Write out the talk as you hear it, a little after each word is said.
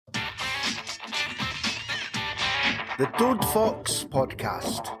The Dode Fox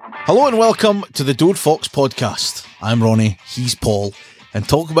Podcast. Hello and welcome to the Dode Fox Podcast. I'm Ronnie, he's Paul, and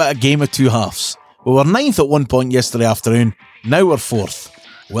talk about a game of two halves. We were 9th at one point yesterday afternoon, now we're 4th.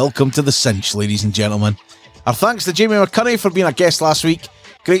 Welcome to the cinch, ladies and gentlemen. Our thanks to Jamie McCurry for being a guest last week.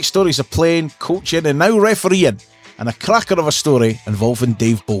 Great stories of playing, coaching and now refereeing, and a cracker of a story involving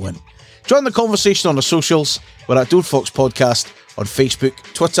Dave Bowen. Join the conversation on the socials. We're at Dode Fox Podcast on Facebook,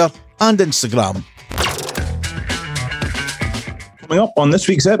 Twitter and Instagram. Coming up on this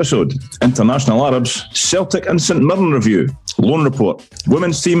week's episode, International Arabs, Celtic and St Mirren review, loan report,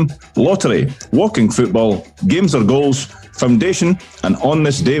 women's team, lottery, walking football, games or goals, foundation, and on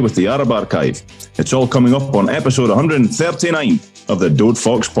this day with the Arab Archive. It's all coming up on episode 139 of the Dode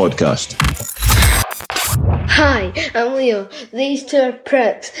Fox Podcast. Hi, I'm Leo. These two are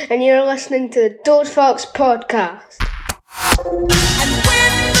pricks, and you're listening to the Dode Fox Podcast. And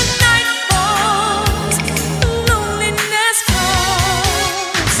when the night falls, loneliness calls.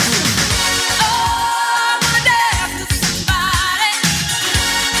 Oh, I wanna dance with somebody.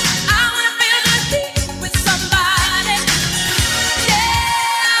 I wanna feel the heat with somebody. Yeah,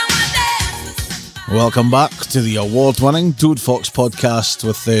 I wanna dance with somebody. Welcome back to the award-winning Dode Fox Podcast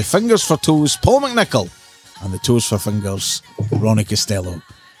with the Fingers for Toes, Paul McNichol, and the Toes for Fingers, Ronnie Costello.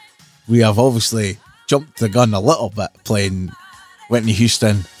 We have obviously jumped the gun a little bit playing Whitney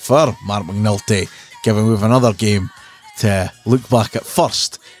Houston for Mark McNulty, given we have another game to look back at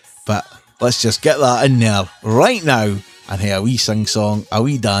first. But let's just get that in there right now and hear a wee sing-song, a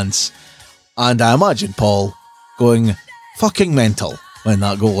wee dance, and I imagine Paul going fucking mental when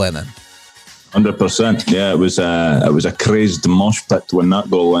that goal went in. 100%. Yeah, it was a crazed mosh pit when that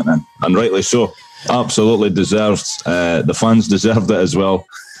goal went in, and rightly so. Absolutely deserved. The fans deserved it as well,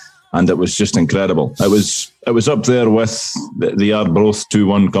 and it was just incredible. It was up there with the Arbroath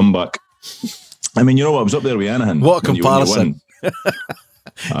 2-1 comeback. I mean, you know what? I was up there with anything. What a comparison!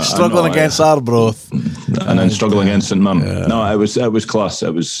 Struggling against Arbroath, and then struggling against St Mirren. Yeah. No, it was class.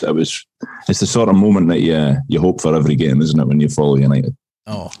 It was. It's the sort of moment that you hope for every game, isn't it? When you follow United.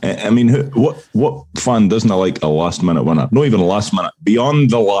 Oh, I mean, what fan doesn't like a last minute winner? Not even last minute,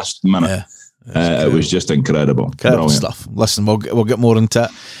 beyond the last minute. Yeah. It was just incredible. Incredible stuff. Listen, we'll get more into it.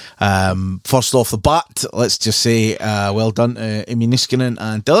 First off the bat, let's just say well done to Amy Niskanen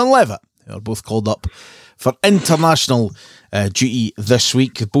and Dylan Levitt, who are both called up for international duty this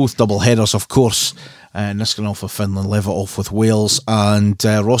week. Both double headers, of course. Niskanen off for Finland, Levitt off with Wales, and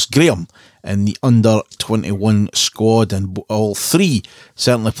Ross Graham in the under-21 squad, and all three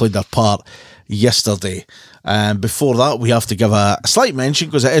certainly played their part yesterday. Before that, we have to give a slight mention,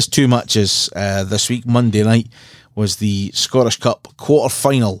 because it is two matches this week. Monday night was the Scottish Cup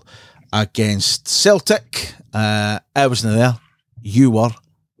quarter-final against Celtic. I wasn't there. You were.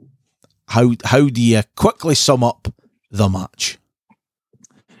 How do you quickly sum up the match?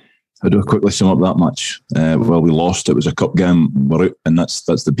 How do I quickly sum up that match? Well, we lost. It was a cup game. We're out, and that's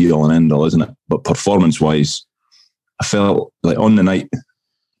the be-all and end-all, isn't it? But performance-wise, I felt like on the night,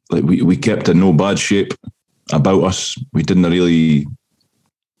 like we kept in no bad shape about us. We didn't really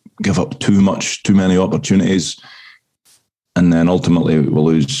give up too many opportunities, and then ultimately we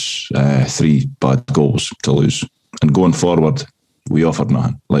lose 3 bad goals to lose. And going forward, we offered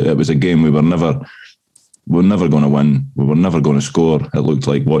nothing. Like, it was a game we were never going to win. We were never going to score. It looked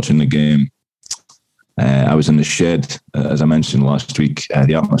like watching the game. I was in the shed, as I mentioned last week.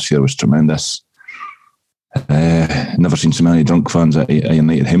 The atmosphere was tremendous. Never seen so many drunk fans at a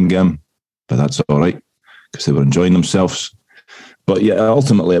United home game, but that's all right, because they were enjoying themselves. But yeah,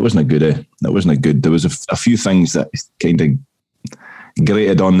 ultimately it wasn't a good. It wasn't a good. There was a few things that kind of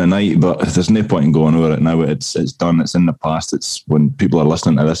grated on the night, but there's no point in going over it now. It's done. It's in the past. It's when people are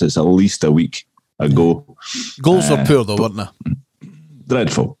listening to this, it's at least a week ago. Goals were poor though, weren't they?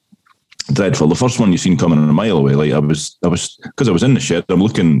 Dreadful. The first one you seen coming a mile away. Like I was because I was in the shed. I'm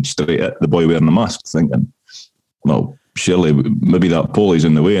looking straight at the boy wearing the mask, thinking, well, surely maybe that Polly's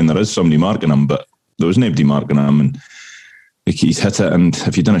in the way and there is somebody marking him, but there was nobody marking him, and he's hit it, and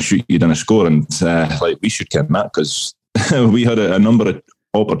if you didn't shoot, you didn't score, and like we should ken that, because we had a number of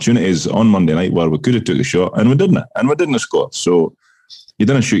opportunities on Monday night where we could have took a shot and we didn't score. So you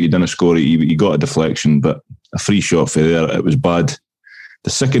didn't shoot, you didn't score, you got a deflection, but a free shot for there, it was bad. The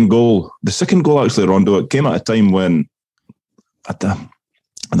second goal actually, Rondo, it came at a time when I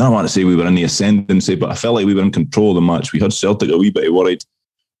don't want to say we were in the ascendancy, but I felt like we were in control of the match. We had Celtic a wee bit worried.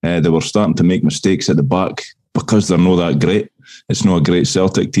 They were starting to make mistakes at the back because they're not that great. It's not a great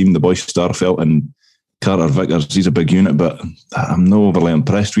Celtic team. The boys Starfelt and Carter Vickers, he's a big unit, but I'm not overly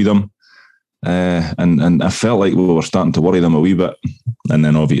impressed with them. And I felt like we were starting to worry them a wee bit. And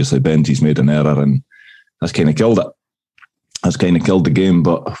then obviously Benji's made an error, and that's kind of killed it. has kind of killed the game.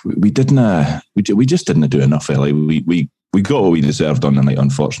 But we didn't. We just didn't do enough. Like we got what we deserved on the night,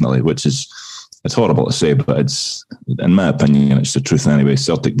 unfortunately, which is, it's horrible to say, but it's, in my opinion, it's the truth anyway.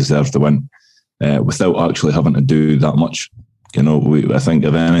 Celtic deserved the win without actually having to do that much. You know, I think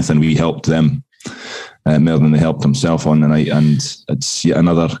if anything, we helped them more than they helped themselves on the night. And it's yet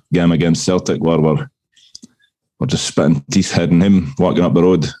another game against Celtic where we're just spitting teeth, heading him, walking up the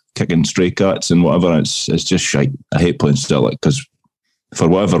road, kicking stray cats and whatever. It's just shite. I hate playing Celtic because for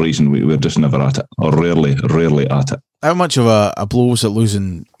whatever reason we're just never at it, or rarely at it. How much of a blow was it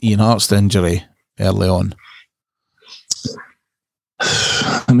losing Ian Hart's to injury early on?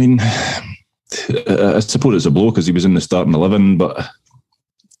 I mean, I suppose it's a blow because he was in the starting 11, but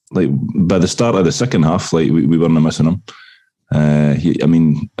like by the start of the second half, like we weren't missing him. I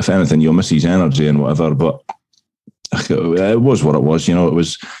mean, if anything, you'll miss his energy and whatever, but it was what it was. You know, it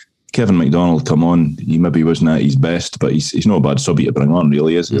was Kevin McDonald come on. He maybe wasn't at his best, but he's not a bad subby to bring on,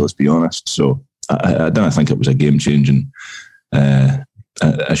 really, is he? Let's be honest. So I don't think it was a game-changing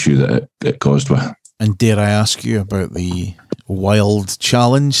issue that it caused with. And dare I ask you about the wild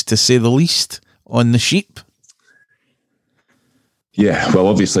challenge, to say the least, on the sheep? Yeah, well,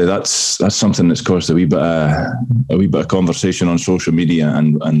 obviously that's something that's caused a wee bit of conversation on social media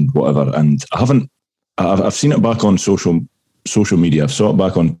and whatever. And I've seen it back on social media. I've saw it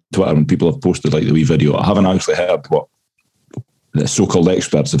back on Twitter when people have posted like the wee video. I haven't actually heard what the so-called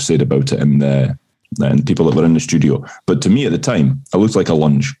experts have said about it and people that were in the studio. But to me at the time, it looked like a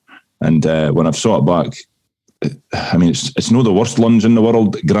lunge. And when I've saw it back, I mean, it's not the worst lunge in the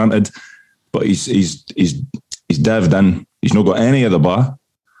world, granted, but he's dived in. He's not got any of the bar.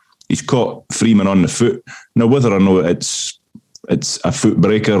 He's caught Freeman on the foot. Now, whether or not it's a foot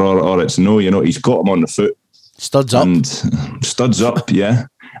breaker or it's no, you know, he's caught him on the foot. Studs up. And studs up, yeah.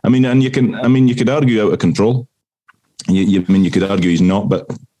 I mean, and you could argue out of control. You could argue he's not, but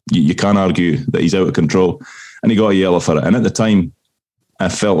you can't argue that he's out of control. And he got a yellow for it. And at the time, I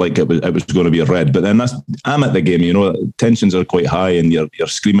felt like it was going to be a red. But then I'm at the game, you know, tensions are quite high and you're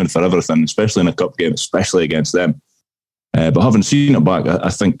screaming for everything, especially in a cup game, especially against them. But having seen it back, I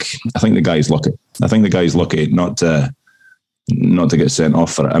think the guy's lucky. I think the guy's lucky not to get sent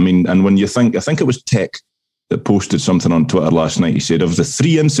off for it. I mean, and when you think, I think it was Tech that posted something on Twitter last night. He said of the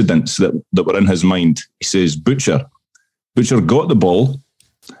 3 incidents that were in his mind, he says Butcher got the ball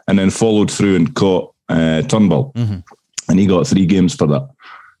and then followed through and caught Turnbull. Mm-hmm. And he got 3 games for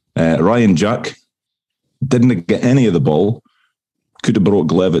that. Ryan Jack didn't get any of the ball, could have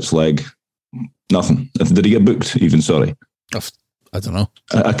broke Levitt's leg. Nothing. Did he get booked even? Sorry. I don't know.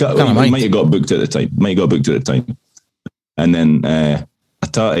 He might have got booked at the time. And then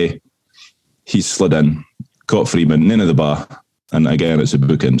Atati, he slid in, caught Freeman, none of the bar. And again, it's a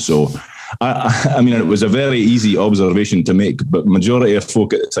booking. So, I mean, it was a very easy observation to make, but majority of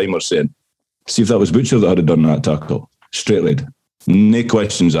folk at the time were saying, see if that was Butcher that had done that tackle. Straight red. No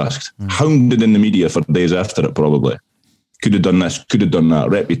questions asked. Hounded in the media for days after it, probably. Could have done this, could have done that.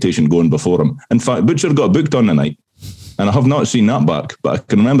 Reputation going before him. In fact, Butcher got booked on the night, and I have not seen that back, but I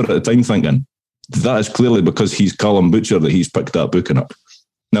can remember at the time thinking, that is clearly because he's Callum Butcher that he's picked that booking up.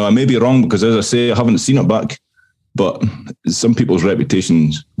 Now, I may be wrong because, as I say, I haven't seen it back, but some people's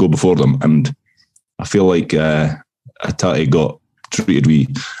reputations go before them, and I feel like Atati got treated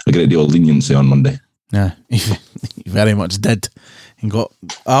with a great deal of leniency on Monday. Yeah, he very much did, and got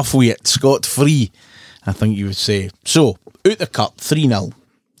halfway it scot-free, I think you would say. So, out the cup, 3-0,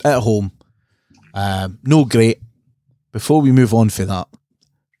 at home. No great. Before we move on for that,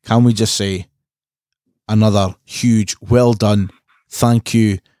 can we just say another huge well done, thank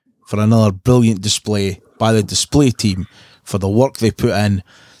you for another brilliant display by the display team for the work they put in,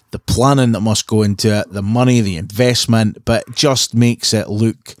 the planning that must go into it, the money, the investment, but it just makes it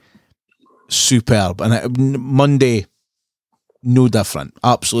look superb. And Monday, no different.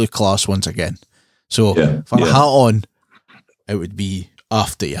 Absolutely class once again. So for a hat on, it would be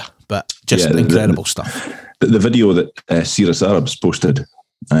after you, but just incredible stuff. The video that Cirrus Arabs posted,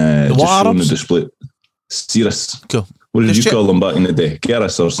 just showing the display. Cirrus. Cool. What did you call them back in the day?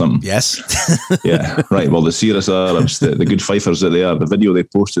 Keras or something? Yes. Yeah, right. Well, the Cirrus Arabs, the good fifers that they are, the video they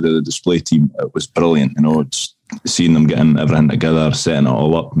posted of the display team, it was brilliant. You know, it's seeing them getting everything together, setting it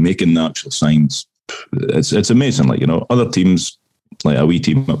all up, making the actual signs. It's amazing. Like, you know, other teams, like a wee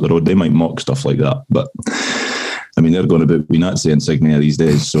team up the road, they might mock stuff like that. But, I mean, they're going to be Nazi insignia these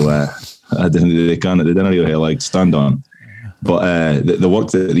days. So they didn't really like stand on. But the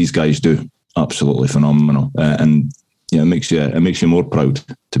work that these guys do, absolutely phenomenal. And it makes you more proud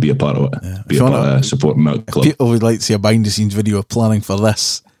to be a part of it, be a part of supporting that club. People would like to see a behind the scenes video of planning for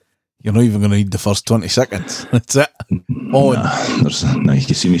this. You're not even going to need the first 20 seconds. That's it. On. Nah, you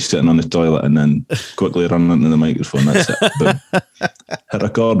can see me sitting on the toilet and then quickly running into the microphone. That's it. Boom. Hit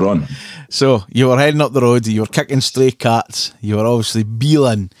record, run. So you were heading up the road. You were kicking stray cats. You were obviously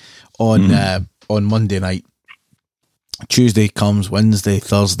beeling on Monday night. Tuesday comes, Wednesday,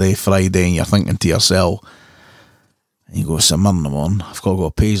 Thursday, Friday, and you're thinking to yourself, and you go, it's a in the morning. I've got to go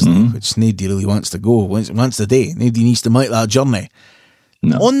to Paisley, which nobody really wants to go. Once the day, nobody needs to make that journey.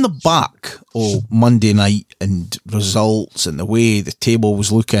 No. On the back of Monday night and results and the way the table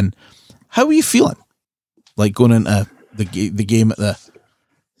was looking, how are you feeling? Like going into the game at the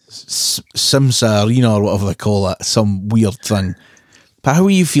Simsa Arena or whatever they call it, some weird thing. But how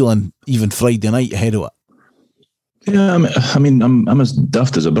are you feeling even Friday night ahead of it? Yeah, I mean, I'm as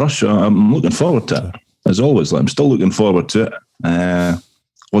daft as a brush. So I'm looking forward to it, as always. Like, I'm still looking forward to it.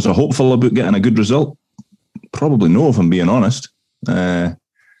 Was I hopeful about getting a good result? Probably no, if I'm being honest. I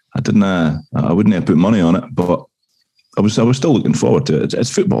wouldn't have put money on it, but I was still looking forward to it. It's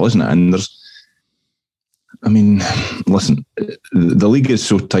football, isn't it? And listen, the league is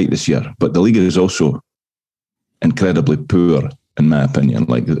so tight this year, but the league is also incredibly poor, in my opinion.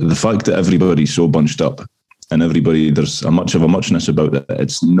 Like, the fact that everybody's so bunched up and there's a much of a muchness about it.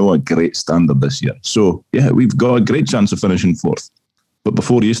 It's not a great standard this year. So yeah, we've got a great chance of finishing 4th. But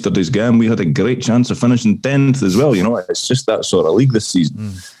before yesterday's game, we had a great chance of finishing 10th as well. You know, it's just that sort of league this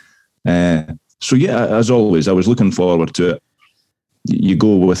season. So yeah, as always, I was looking forward to it. You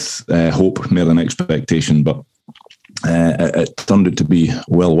go with hope more than expectation, but it turned out to be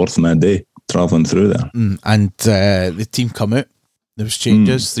well worth my day travelling through there. And the team come out. There was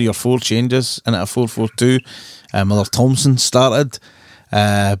changes, 3 or 4 changes in a 4-4-2. Miller Thompson started.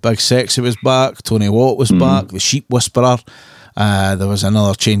 Big Sexy was back. Tony Watt was back. The Sheep Whisperer. There was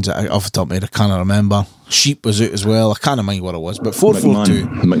another change that off the top of my head I can't remember. Sheep was out as well. I can't mind what it was, but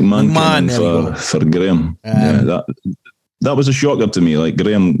 4-4-2. McMahon came in for Graham. That was a shocker to me. Like,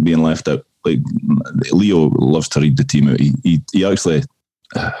 Graham being left out. Like, Leo loves to read the team out. He actually,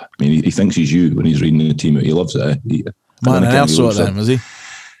 he thinks he's you when he's reading the team out. He loves it. Man, and else sort of them, is he?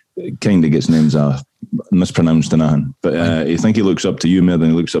 Kind of gets names mispronounced and anything. But I think he looks up to you more than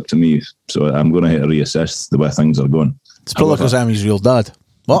he looks up to me. So I'm going to have to reassess the way things are going. It's probably because I'm his real dad.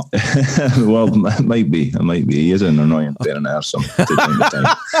 What? Well, it might be. He is an annoying parent or something to time to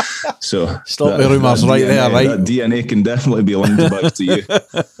time. So stop the rumours right there, right? That DNA can definitely be linked back to you.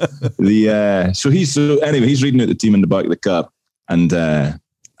 He's reading out the team in the back of the car, and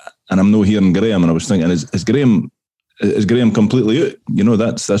I'm not hearing Graham, and I was thinking, is Graham completely out? You know,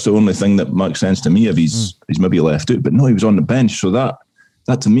 that's the only thing that makes sense to me if he's maybe left out. But no, he was on the bench, so that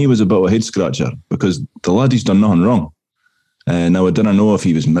to me was a bit of a head scratcher because the laddie's done nothing wrong. Now, I didn't know if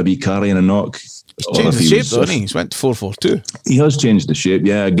he was maybe carrying a knock. He's changed the shape, though, hasn't he? He's went to 4-4-2. He has changed the shape,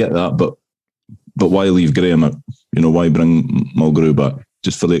 yeah, I get that, but why leave Graham out? You know, why bring Mulgrew back?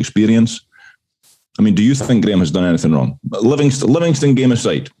 Just for the experience? I mean, do you think Graham has done anything wrong? Livingston game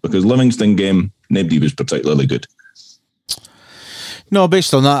aside, because Livingston game, nobody was particularly good. No,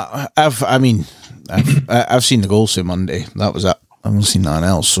 based on that, I've seen the goals on Monday. That was it. I haven't seen nothing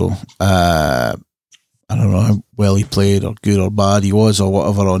else, so I don't know how well he played or good or bad he was or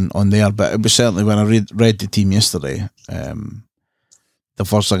whatever on there, but it was certainly when I read the team yesterday, the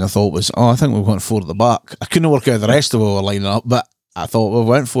first thing I thought was, I think we've got 4 at the back. I couldn't work out the rest of our lining up, but I thought we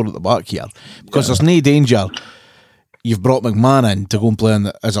went 4 at the back here because there's no danger. You've brought McMahon in to go and play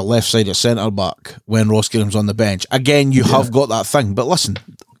as a left-sided centre-back when Ross Graham's on the bench. Again, you have got that thing, but listen,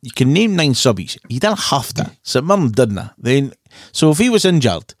 you can name 9 subbies. You didn't have to. St Mirren didn't. So if he was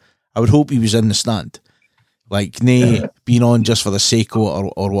injured, I would hope he was in the stand. Like, being on just for the sake of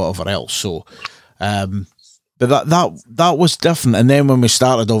it or whatever else. So, but that was different. And then when we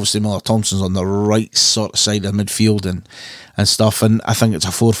started, obviously Miller Thompson's on the right sort of side of midfield and stuff. And I think it's a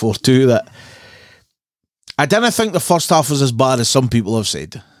 4-4-2 that I didn't think the first half was as bad as some people have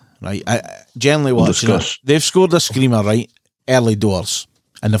said. Right, I generally watch. They've scored a screamer right early doors,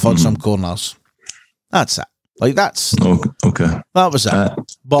 and they've had some corners. That's it. Like, that's okay. That was it.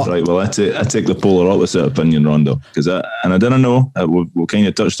 But right, well, I take the polar opposite opinion, Rondo, because I didn't know. We kind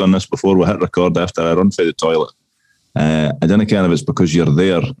of touched on this before we hit record. After I run for the toilet, I didn't care if it's because you're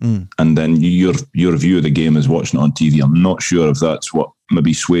there and then your view of the game is watching it on TV. I'm not sure if that's what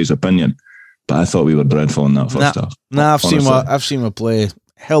maybe sways opinion, but I thought we were dreadful in that first half. I've seen we play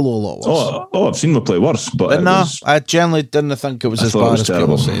hell of a lot worse. I've seen we play worse, but I generally didn't think it was as bad as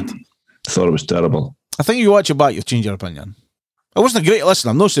people said. I thought it was terrible. I think you watch it back, you'll change your opinion. It wasn't a great listen.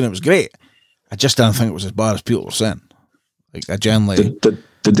 I'm not saying it was great. I just didn't think it was as bad as people were saying. Like, I generally... Did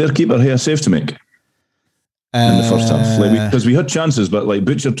their keeper have a save to make? in the first half. Because we had chances, but like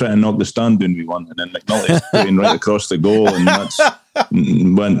Butcher trying to knock the stand down we won, and then McNulty putting right across the goal, and that's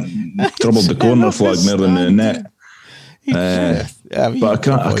troubled the corner flag more than the net. But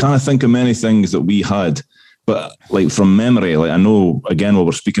I can't think of many things that we had. But like from memory, like I know again we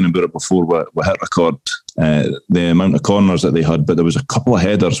were speaking about it before. We hit record the amount of corners that they had, but there was a couple of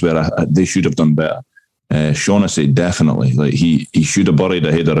headers where they should have done better. Shaughnessy definitely, like he should have buried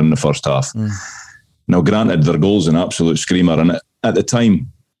a header in the first half. Now, granted, their goal's an absolute screamer, and at the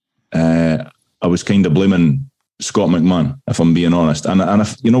time, I was kind of blaming Scott McMahon, if I'm being honest. And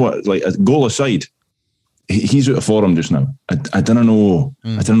if you know what, like a goal aside, he's out of form just now. I don't know.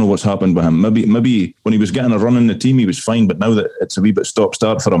 I don't know what's happened with him. Maybe when he was getting a run in the team, he was fine. But now that it's a wee bit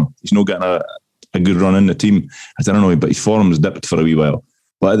stop-start for him, he's not getting a good run in the team. I don't know, but his form's dipped for a wee while.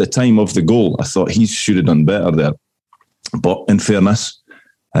 But at the time of the goal, I thought he should have done better there. But in fairness,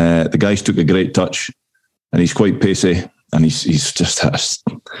 the guys took a great touch, and he's quite pacey, and he's just.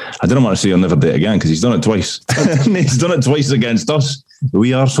 I don't want to say he'll never do it again because he's done it twice. He's done it twice against us. The wee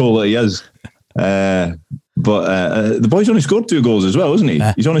arsehole that he is. But the boy's only scored 2 goals as well, isn't he?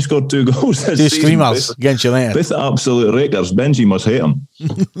 He's only scored 2 goals. 2 screamers against United. Both absolute rakers. Benji must hate him.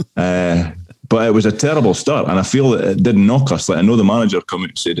 But it was a terrible start, and I feel that it did knock us. Like I know the manager came out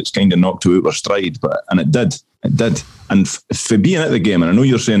and said it's kind of knocked you out our stride, and it did. It did. And for being at the game, and I know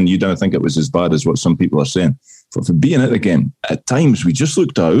you're saying you don't think it was as bad as what some people are saying, but for being at the game, at times we just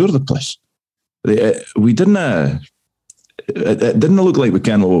looked all over the place. We didn't. It didn't look like we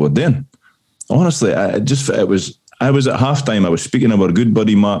can what we were doing. Honestly, I was at halftime. I was speaking of our good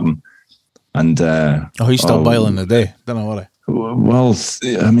buddy Martin, and he's still boiling the day. Don't worry. Well,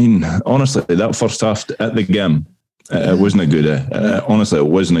 I mean, honestly, that first half at the game, it wasn't good. Honestly, it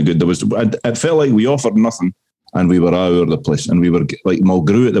wasn't good. It felt like we offered nothing, and we were all over the place. And we were like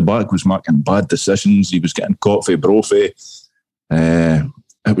Mulgrew at the back was making bad decisions. He was getting caught for Brophy.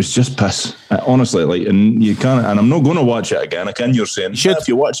 It was just piss. Honestly, like, and you can't. And I'm not going to watch it again. Again, you're saying if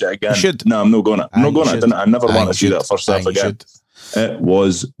you watch it again, no, I'm not going to. I'm not going to. I never want to see that first half again. It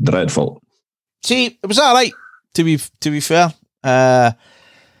was dreadful. See, it was all right. To be fair, Cam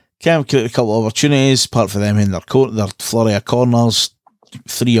created a couple of opportunities, apart from them in their flurry of corners,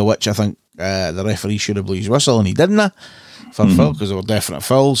 3 of which I think the referee should have blew his whistle, and he didn't for foul because they were definite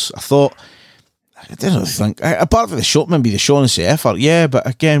fouls. I didn't really think, apart from maybe the Shaughnessy effort, yeah, but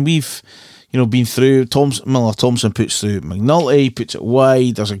again, we've been through. Miller Thompson puts through McNulty, puts it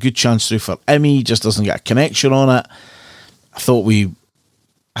wide. There's a good chance through for Emmy, just doesn't get a connection on it. I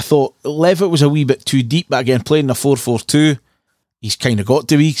thought Levitt was a wee bit too deep, but again, playing the 4-4-2, he's kind of got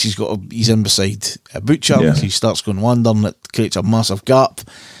to be because he's in beside a Butcher. Yeah. He starts going wandering, it creates a massive gap.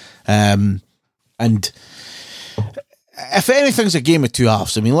 And if anything's a game of 2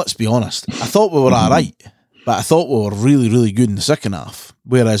 halves, I mean, let's be honest. I thought we were all right, but I thought we were really, really good in the second half.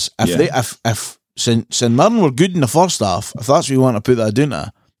 Whereas if St Mirren were good in the first half, if that's what you want to put that down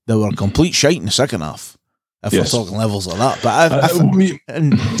to, they were complete shite in the second half. If we're talking levels like that, but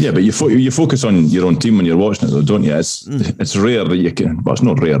but you focus on your own team when you're watching it, though, don't you? It's rare that you can. Well, it's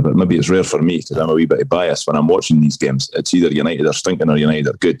not rare, but maybe it's rare for me because I'm a wee bit biased when I'm watching these games. It's either United are stinking or United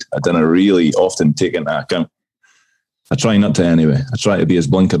are good. I don't really often take into account. I try not to anyway. I try to be as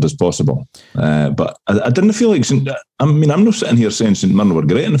blinkered as possible. But I didn't feel like. I'm not sitting here saying St Mirren were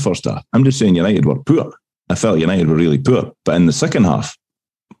great in the first half. I'm just saying United were poor. I felt United were really poor, but in the second half,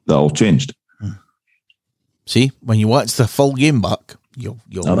 that all changed. See, when you watch the full game back, you'll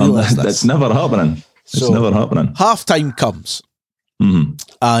realise this. It's never happening. It's never happening. Half time comes,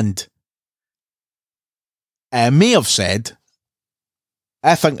 and I may have said,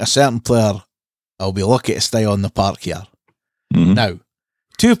 I think a certain player will be lucky to stay on the park here. Now,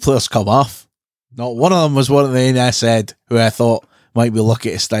 2 players come off. Not one of them was one of the NSZ who I thought might be lucky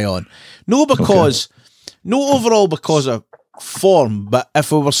to stay on. No overall because of form, but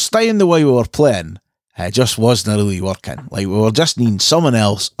if we were staying the way we were playing, it just wasn't really working. Like, we were just needing someone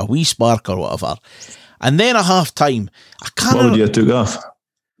else, a wee spark or whatever. And then at half time, what would you have took off?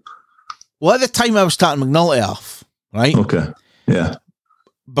 Well, at the time I was starting McNulty off, right? Okay, yeah.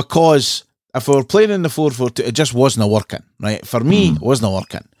 Because if we were playing in the 4-4-2, it just wasn't working, right? For me, it wasn't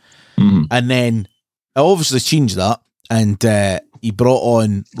working. And then I obviously changed that, and he brought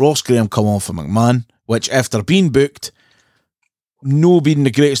on Ross Graham come on for McMahon, which after being booked, no being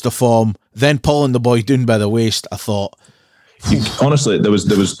the greatest of form, then pulling the boy down by the waist, I thought. Honestly, there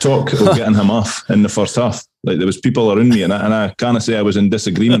was talk of getting him off in the first half. Like, there was people around me, and I can't say I was in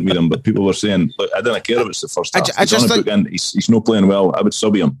disagreement with him, but people were saying, "Look, I don't care if it's the first half. I just think he's not playing well. I would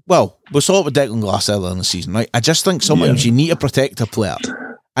sub him." Well, we saw it with Declan Glass earlier in the season, right? I just think sometimes you need to protect a player,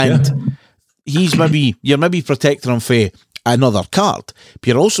 and you're maybe protecting him for another card, but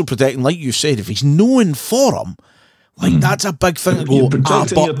you're also protecting, like you said, if he's known for him, like that's a big thing to go. You're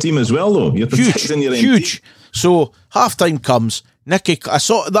protecting but your team as well, though. You're protecting your own huge. team. So half time comes. That's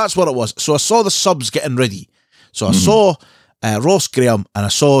what it was. So I saw the subs getting ready. So I saw Ross Graham and I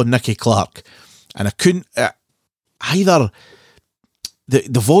saw Nicky Clark, and I couldn't either.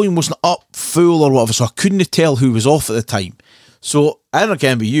 The volume wasn't up full or whatever, so I couldn't tell who was off at the time. So I don't know,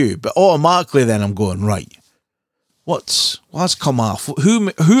 can be you, but automatically then I'm going, right, what's come off? Who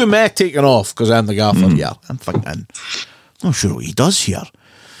am I taking off because I'm the gaffer here? I'm thinking, I'm not sure what he does here.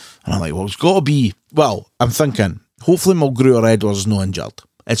 And I'm like, well, it's got to be, I'm thinking, hopefully Mulgrew or Edwards is not injured.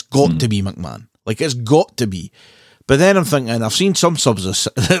 It's got to be McMahon. Like, it's got to be. But then I'm thinking, I've seen some subs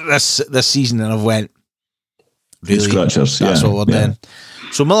this season and I've went, really? Scratchers, That's yeah, what we're doing.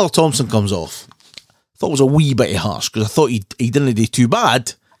 So Miller Thompson comes off. I thought it was a wee bit harsh because I thought he didn't do too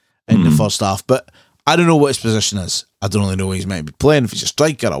bad in the first half, but I don't know what his position is. I don't really know what he's meant to be playing, if he's a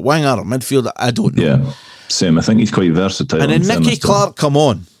striker, a winger, a midfielder. I don't know. Yeah, same. I think he's quite versatile. And then Nicky Clark come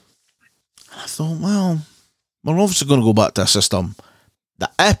on. I thought, well, we're obviously going to go back to a system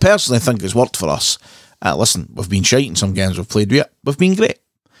that I personally think has worked for us. Listen, we've been shite in some games we've played with it. We've been great.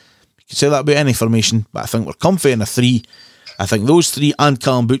 You can say that about any formation, but I think we're comfy in a 3. I think those 3 and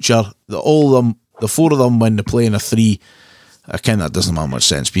Callum Butcher, the 4 of them when they play in a 3, again, that doesn't make much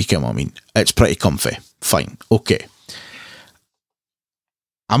sense, but you get what I mean. It's pretty comfy. Fine. Okay.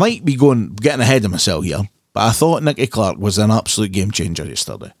 I might be getting ahead of myself here, but I thought Nicky Clark was an absolute game changer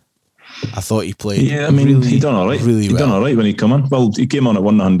yesterday. I thought he played. Yeah, I mean, really, he done all right. Really he well. done all right when he came on. Well, he came on at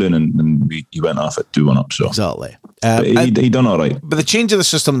 1-0 down and he went off at 2-1 up. So Exactly. but he done all right. But the change of the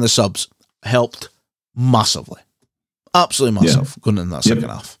system and the subs helped massively. Absolutely massive going in that second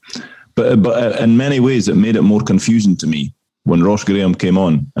half. But in many ways, it made it more confusing to me when Ross Graham came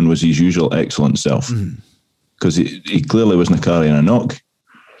on and was his usual excellent self. Because he clearly wasn't carrying a knock.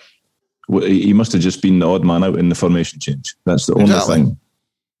 He must have just been the odd man out in the formation change. That's the only thing.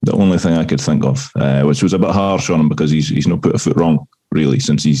 The only thing I could think of, which was a bit harsh on him because he's not put a foot wrong, really,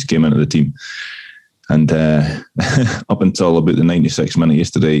 since he's came into the team. And up until about the 96th minute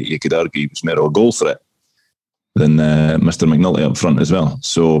yesterday, you could argue he was more of a goal threat than Mr. McNulty up front as well.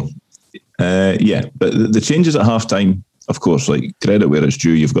 So, but the changes at half-time, of course, like, credit where it's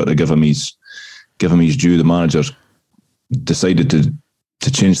due, you've got to give him his due. The manager's decided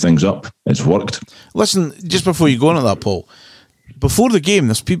to change things up. It's worked. Listen, just before you go on to that, Paul, before the game,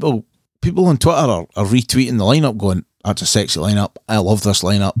 there's people on Twitter are retweeting the lineup going, that's a sexy lineup. I love this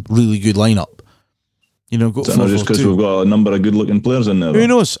lineup. Really good lineup. You know, go Is that not just because we've got a number of good-looking players in there? Who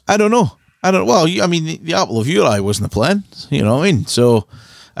knows? I don't know. Well, I mean, the apple of your eye wasn't playing. You know what I mean? So,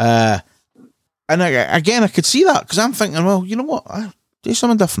 and again, I could see that because I'm thinking, well, you know what? Do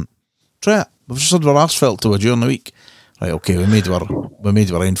something different. Try it. We've just had our arse felt to it during the week. Right, okay, we made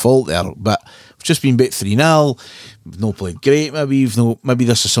our own fault there, but we've just been beat 3-0. We've not played great. Maybe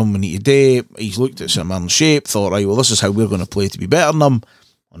this is something we need to do. He's looked at some man's shape, thought, right, well, this is how we're going to play to be better than them.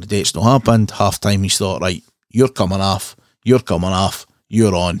 On the day it's not happened, half time he's thought, right, you're coming off, you're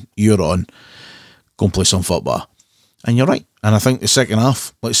on, go and play some football. And you're right. And I think the second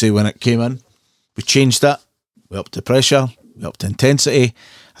half, let's say when it came in, we changed it. We upped the pressure, we upped the intensity.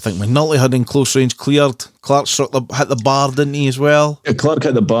 I think McNulty had in close range cleared. Clark hit the bar, didn't he, as well? Yeah, Clark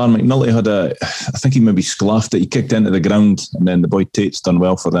hit the bar. McNulty had I think he maybe sclaffed it. He kicked into the ground, and then the boy Tate's done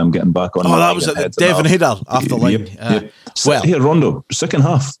well for them getting back on. Oh, that was the Devon header off the line. Yep. Well, here, Rondo, second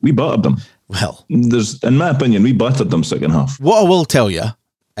half, we battered them. Well, in my opinion, we battered them second half. What I will tell you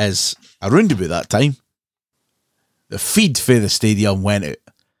is, around about that time, the feed for the stadium went out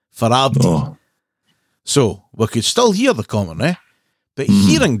for Abdi. Oh. So we could still hear the commentary, but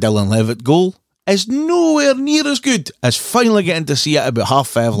hearing Dylan Levitt goal is nowhere near as good as finally getting to see it about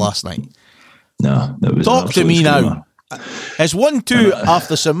 5:30 last night. No, that was Talk to me now. screamer. His 1-2 off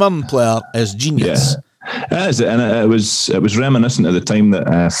the St Mirren player is genius. Yeah. It was reminiscent of the time that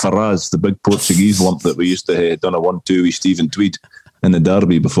Faraz, the big Portuguese lump that we used to done a 1-2 with Stephen Tweed in the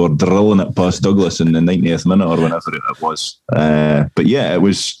derby before drilling it past Douglas in the 90th minute or whenever it was. But yeah, it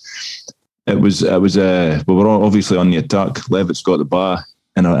was. We were all obviously on the attack. Levitt's got the ball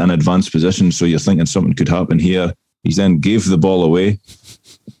in an advanced position, so you're thinking something could happen here. He then gave the ball away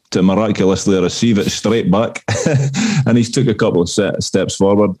to miraculously receive it straight back, and he's took a couple of steps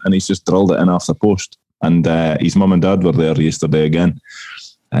forward, and he's just drilled it in off the post. And his mum and dad were there yesterday again.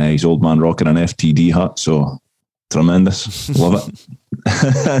 His old man rocking an FTD hat, so tremendous. Love it.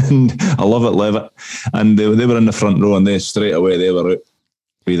 And I love it, Levitt. And they were in the front row, and they straight away they were out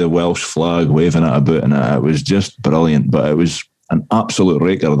with the Welsh flag waving it about, and it was just brilliant. But it was an absolute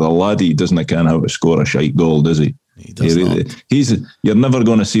raker. The laddie doesn't know how to score a shite goal, does he? He does not. You're never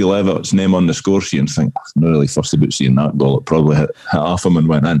going to see Levitt's name on the score sheet and think, I'm not really fussed about seeing that goal. It probably hit half him and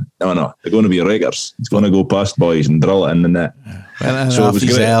went in. No, they're going to be rakers. It's going to go past boys and drill it in the net. So it was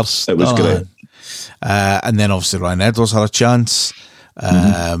great. It was great. And then obviously Ryan Edwards had a chance.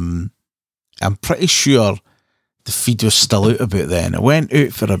 I'm pretty sure the feed was still out about then. It went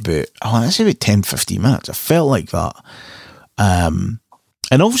out for about 10-15 minutes. It felt like that.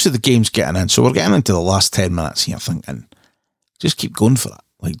 And obviously the game's getting in, so we're getting into the last 10 minutes here thinking, just keep going for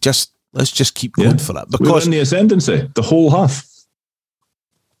it. Let's just keep going for it. Because we were in the ascendancy, the whole half.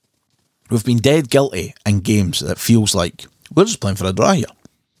 We've been dead guilty in games that feels like we're just playing for a draw here.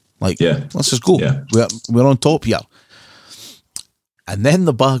 Let's just go. Yeah. We're on top here. And then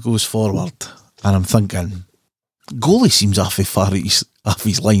the bar goes forward, and I'm thinking, goalie seems off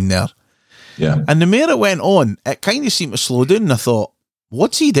his line there. Yeah. And the more it went on, it kind of seemed to slow down, and I thought,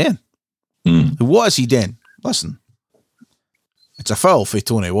 what's he doing? What is he doing? Listen, it's a foul for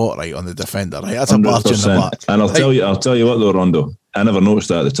Tony Watt, right, on the defender, right? That's 100%. A barge in the back. And I'll tell you what though, Rondo, I never noticed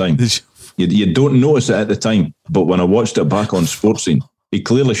that at the time. You don't notice it at the time, but when I watched it back on Sports Scene, he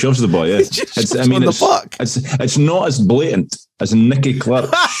clearly shoves the boy. Yeah. It's not as blatant as Nicky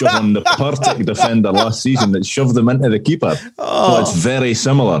Clark shoving the Partick defender last season that shoved them into the keeper. But it's very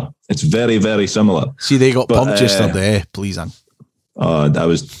similar. It's very, very similar. See, they got pumped yesterday, pleasing. That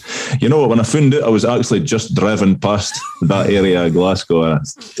was, you know what? When I found out, I was actually just driven past that area of Glasgow. And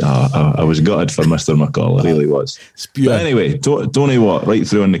I was gutted for Mr. McCall. I really was. But anyway, Tony Watt right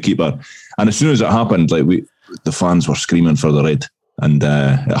through on the keeper, and as soon as it happened, the fans were screaming for the red, and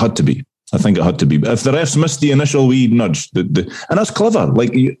it had to be. I think it had to be. If the refs missed the initial wee nudge, and that's clever.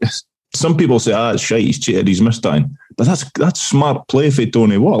 Some people say, it's shite, he's cheated, he's missed time, but that's smart play for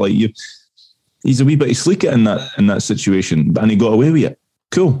Tony Watt. He's a wee bit sleek in that situation, and he got away with it.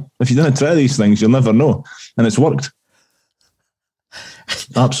 Cool. If you didn't try these things, you'll never know, and it's worked.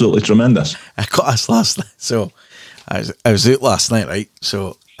 Absolutely tremendous. I got us last night, so I was out last night, right?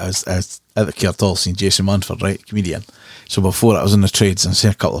 So I was at the Cairtall seeing Jason Manford, right, comedian. So before I was in the trades and I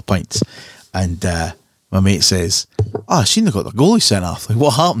seen a couple of pints, and my mate says, I seen they got the goalie sent off. Like,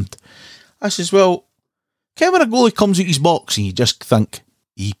 what happened? I says, well, when a goalie comes out his box and you just think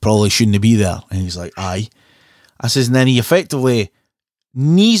he probably shouldn't be there, and he's like, aye. I says, and then he effectively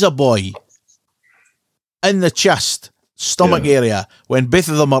knees a boy in the chest, stomach area, when both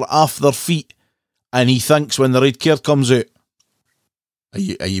of them are off their feet, and he thinks when the red card comes out, are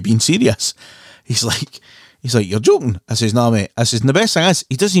you being serious? He's like, you're joking. I says, no, mate. I says, and the best thing is,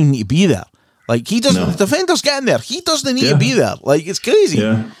 he doesn't even need to be there. He doesn't. No. The defender's getting there. He doesn't need to be there. It's crazy.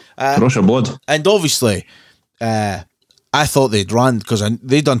 Yeah. Rush of blood. And obviously, I thought they'd ran because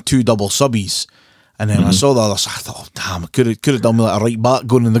they'd done 2 double subbies, and then I saw the other side. I thought, damn, I could have done with a right back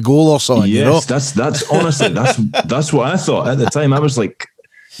going in the goal or something. Yes, you know? that's honestly that's what I thought at the time. I was like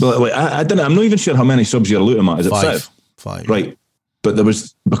I didn't. I'm not even sure how many subs you're looking at. Is it 5? Right. But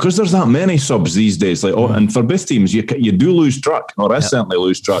because there's that many subs these days, and for both teams, you do lose track, or I certainly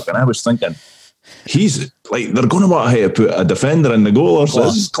lose track. And I was thinking, he's they're going to want to put a defender in the goal, or so.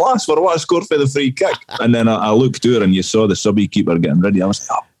 This is class for what I scored for the free kick. And then I looked to her, and you saw the subby keeper getting ready. I was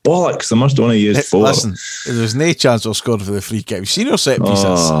like, bollocks! They must only use 4. Listen, there's no chance we'll score for the free kick. We've seen our set pieces.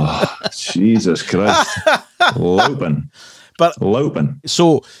 Oh, Jesus Christ! Loping.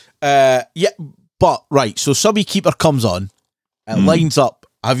 So, but right. So subby keeper comes on. It lines up.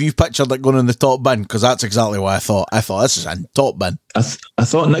 Have you pictured it going in the top bin? Because that's exactly what I thought. I thought this is in top bin. I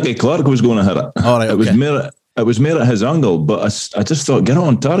thought Nicky Clark was going to hit it. All right, It was more at his angle, but I just thought, get it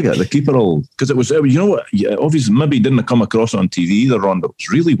on target. The keeper will, because it was, you know what? Yeah, obviously, maybe he didn't come across on TV either, Rondo. It was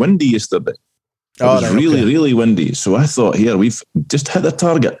really windy yesterday. It was really windy. So I thought, here, we've just hit the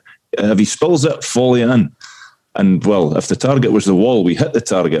target. If he spills it, volley it in. And, well, if the target was the wall, we hit the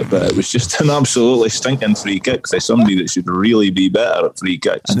target, but it was just an absolutely stinking free kick by somebody that should really be better at free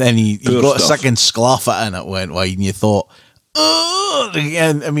kicks. And then he got a second sclaff in, it went wide, and you thought,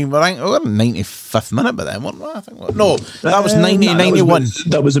 again, I mean, we're in 95th minute by then, weren't we? I think that was 91.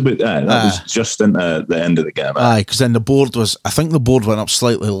 That was about that. That was just into the end of the game. Aye, because then I think the board went up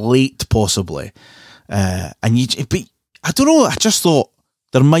slightly late, possibly. And I don't know, I just thought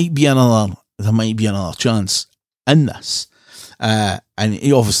there might be another chance in this, and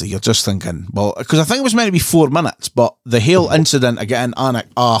obviously you're just thinking, well, because I think it was meant to be 4 minutes, but the Hale incident of getting Anik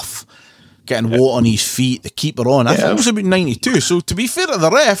off, getting Watt on his feet, the keeper on, I think it was about 92. So to be fair to the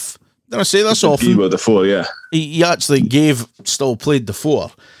ref, didn't I say this often? The 4, yeah. He actually still played the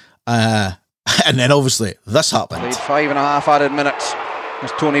 4, and then obviously this happened. Played 5.5 added minutes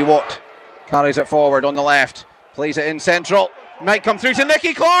as Tony Watt carries it forward on the left, plays it in central. Might come through to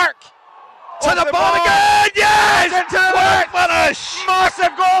Nicky Clark. To the ball again. Yes! Into the finish.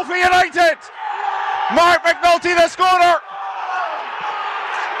 Massive goal for United. Mark McNulty, the scorer.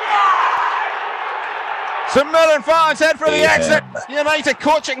 St Mirren fans head for the exit. United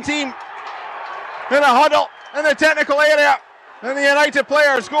coaching team in a huddle in the technical area. And the United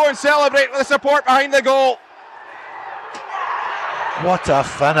players go and celebrate with the support behind the goal. What a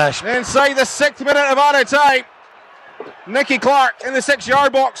finish. Inside the 6th minute of added time, Nicky Clark in the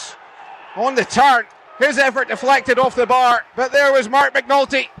 6-yard box on the turn. His effort deflected off the bar, but there was Mark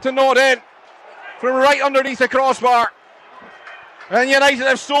McNulty to nod in from right underneath the crossbar. And United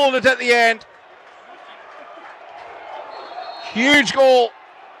have sold it at the end. Huge goal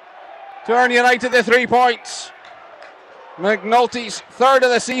to earn United the 3 points. McNulty's 3rd of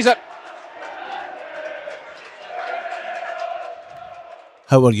the season.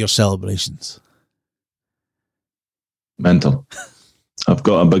 How were your celebrations? Mental. I've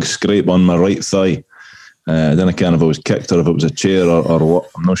got a big scrape on my right thigh. Then I can't know if it was kicked or if it was a chair or what.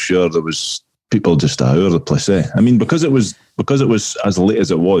 I'm not sure. There was people just all over the place. I mean, because it was as late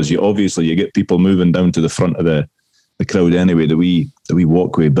as it was. You get people moving down to the front of the crowd anyway. The wee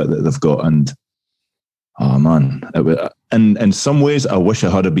walkway bit that they've got, and oh man, in some ways I wish I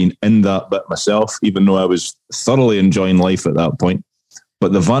had been in that bit myself, even though I was thoroughly enjoying life at that point.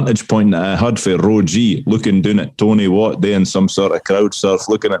 But the vantage point that I had for Row G, looking down at Tony Watt doing some sort of crowd surf,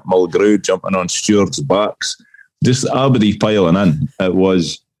 looking at Mulgrew jumping on Stewart's backs, just everybody piling in. It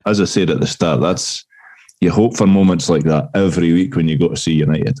was, as I said at the start, you hope for moments like that every week when you go to see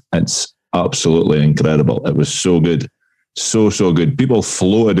United. It's absolutely incredible. It was so good. So good. People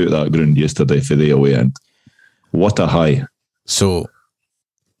floated out that ground yesterday for the away end. What a high. So,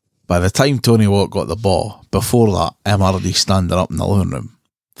 by the time Tony Watt got the ball, before that, I'm already standing up in the living room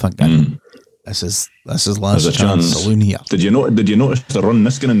thinking, this is last chance saloon here. Did you notice the run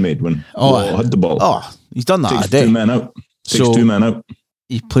Niskanen made when Watt had the ball? Oh, he's done that Takes a day. 2 men out. Takes 2 men out.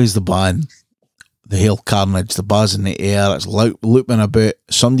 He plays the ball, the hail carnage, the ball's in the air, it's looping about,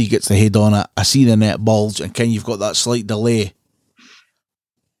 somebody gets the head on it, I see the net bulge, and you've got that slight delay.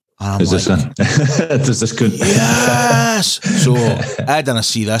 Is this in? Does this good? Yes! So, I didn't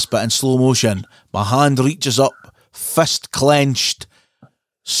see this, but in slow motion, my hand reaches up, fist clenched,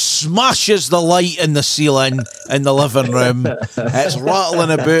 smashes the light in the ceiling in the living room. It's rattling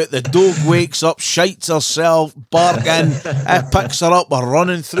about. The dog wakes up, shites herself, barking. It picks her up. We're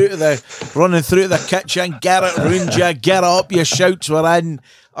running through to the kitchen. Garrett ruined you. Get up. Your shouts were in.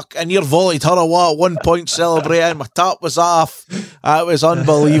 And you're volleyed her away at 1 point celebrating. My tap was off. It was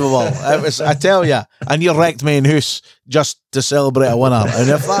unbelievable. It was, I tell you. And you wrecked me in house just to celebrate a winner. And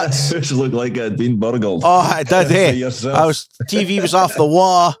if that's... It looked like it had been burgled. Oh, it did, hey. TV was off the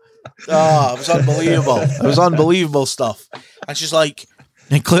wall. Oh, it was unbelievable. It was unbelievable stuff. And she's like,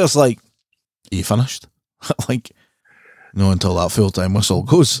 and Claire's like, are you finished? Like, no, until that full-time whistle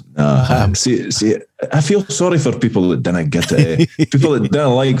goes. See, I feel sorry for people that didn't get it. People that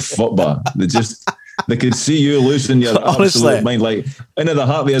didn't like football. They could see you losing your absolute mind. Like, one of the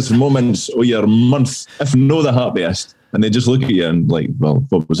happiest moments of your month, if no the happiest. And they just look at you and like, well,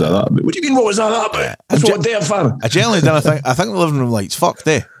 what was that about? What do you mean, what was that about? That's what they're for. I generally don't think, I think the living room lights fucked,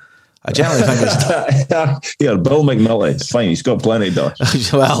 eh? I generally think it's... Here, Bill McNulty, it's fine, he's got plenty of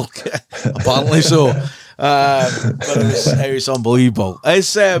dollars. Well, apparently so. But it was unbelievable.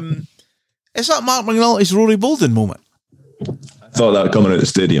 Is that Mark McNulty's Rory Bolden moment? I thought that coming out of the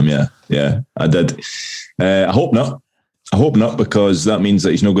stadium, yeah, I did. I hope not, because that means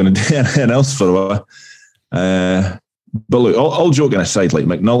that he's not going to do anything else for a while. But look, all joking aside, like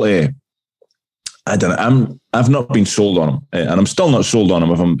McNulty, I don't know. I've not been sold on him, and I'm still not sold on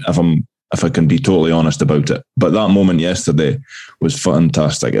him if I can be totally honest about it. But that moment yesterday was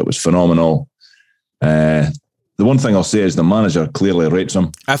fantastic. It was phenomenal. The one thing I'll say is the manager clearly rates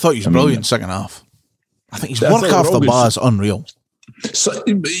him. I thought he was brilliant second half. I think his work off the bar is unreal. So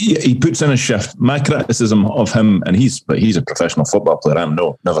he puts in a shift. My criticism of him, and he's a professional football player.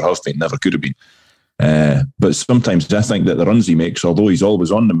 Never has been, never could have been. But sometimes I think that the runs he makes, although he's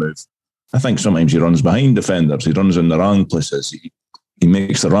always on the move, I think sometimes he runs behind defenders. He runs in the wrong places. He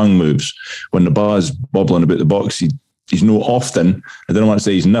makes the wrong moves. When the ball's bobbling about the box, he's no often, I don't want to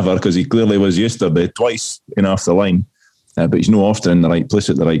say he's never, because he clearly was yesterday, twice off the line, but he's no often in the right place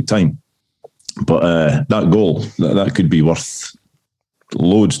at the right time. But that goal, that could be worth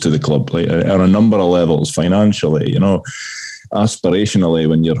loads to the club, like on a number of levels, financially, aspirationally,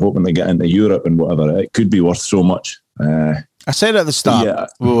 when you're hoping to get into Europe and whatever, it could be worth so much. I said at the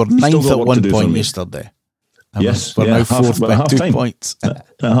start, we were ninth at 1 point yesterday. And Yes, we're now fourth by 2 half-time. points. At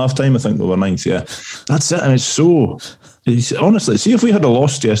half-time, I think we were ninth, yeah. That's it, and honestly, see if we had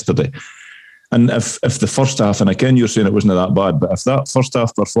lost yesterday, and if the first half, and again you're saying it wasn't that bad, but if that first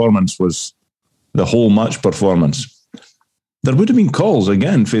half performance was the whole match performance, there would have been calls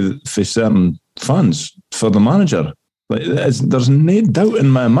again for certain fans for the manager. Like, there's no doubt in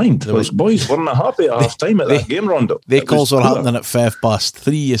my mind. Like, boys weren't happy at half time at that game, Rondo. The calls were happening at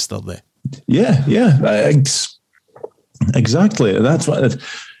 3:05 yesterday. Yeah. Exactly. That's what.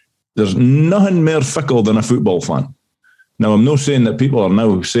 There's nothing more fickle than a football fan. Now, I'm not saying that people are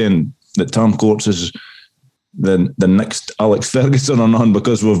now saying that Tam Courts is the next Alex Ferguson or nothing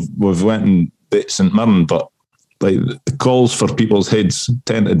because we've went and beat St Mirren, but like the calls for people's heads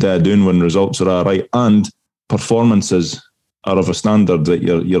tend to die down when results are all right and performances are of a standard that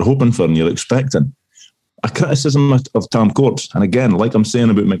you're hoping for and you're expecting. A criticism of Tam Courts, and again, like I'm saying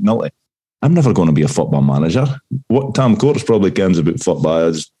about McNulty, I'm never going to be a football manager. What Tam Courts probably cares about football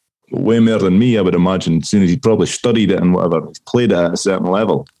is way more than me, I would imagine, as soon as he probably studied it and whatever, he's played it at a certain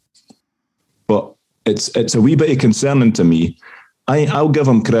level. But it's a wee bit concerning to me. I'll give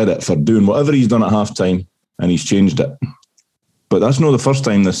him credit for doing whatever he's done at half-time, and he's changed it. But that's not the first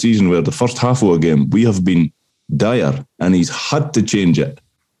time this season where the first half of a game, we have been dire, and he's had to change it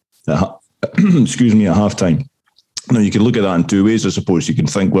at half-time. Now, you can look at that in two ways, I suppose. You can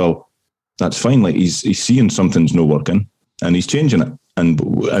think, well, that's fine. Like he's seeing something's not working, and he's changing it. And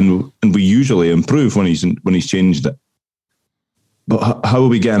we usually improve when he's changed it. But how are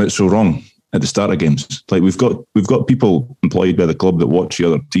we getting it so wrong at the start of games? Like we've got people employed by the club that watch the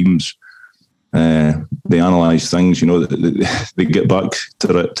other teams. They analyse things. You know, they get back to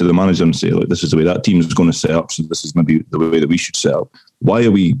the manager and say, like, this is the way that team is going to set up. So this is maybe the way that we should set up. Why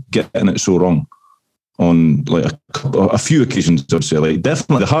are we getting it so wrong on like a few occasions? I'd say, like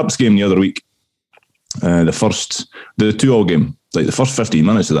definitely the Hearts game the other week, the 2-2 game. Like the first 15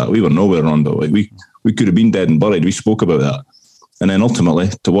 minutes of that, we were nowhere on though. Like we could have been dead and buried. We spoke about that, and then ultimately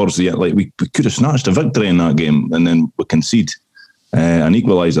towards the end, like we could have snatched a victory in that game, and then we concede an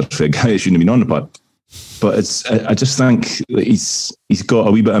equaliser for a guy who shouldn't have been on the park. But I just think that he's got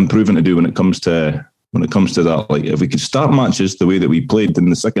a wee bit of improving to do when it comes to that. Like if we could start matches the way that we played in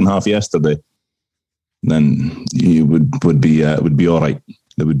the second half yesterday, then it would be all right.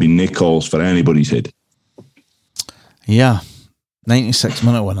 There would be no calls for anybody's head. Yeah.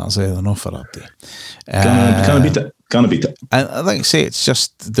 96-minute winner, I'll say they're not for Abdi. Can I beat it? I think I say it's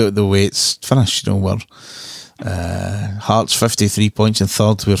just the way it's finished. You know, we're Hearts 53 points in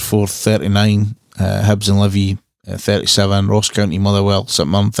third, we're fourth 39, Hibs and Livy 37, Ross County, Motherwell, St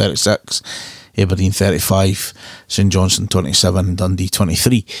Mirren 36, Aberdeen 35, St Johnstone 27, Dundee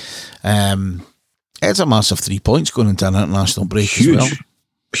 23. It's a massive 3 points going into an international break. Huge. As well.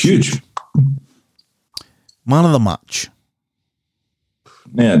 Huge. Man of the match.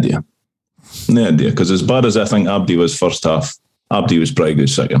 No idea. Because as bad as I think Abdi was first half, Abdi was pretty good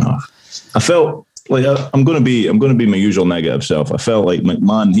second half. I felt like I'm going to be my usual negative self. I felt like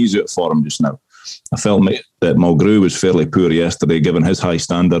McMahon, he's out of form just now. I felt that Mulgrew was fairly poor yesterday, given his high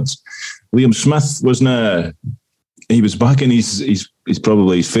standards. Liam Smith wasn't. He was back in his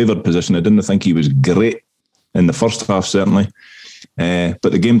probably his favoured position. I didn't think he was great in the first half, certainly.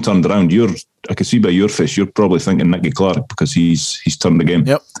 But the game turned around. I can see by your face, you're probably thinking Nicky Clark because he's turned the game.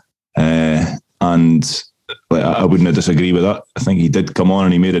 Yep. And like, I wouldn't disagree with that. I think he did come on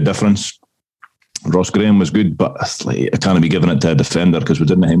and he made a difference. Ross Graham was good, but like, I can't be giving it to a defender because we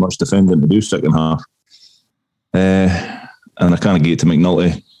didn't have much defending to do second half. And I can't get it to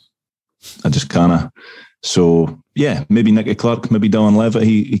McNulty. I just can't. So yeah, maybe Nicky Clark, maybe Dylan Levitt.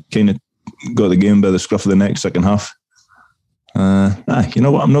 He kind of got the game by the scruff of the neck second half. You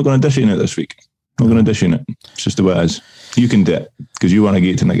know what? I'm not going to dish in it this week. I'm not going to dish in it. It's just the way it is. You can do it because you want to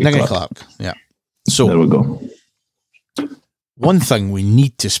get to Nicky Clark. Yeah. So there we go. One thing we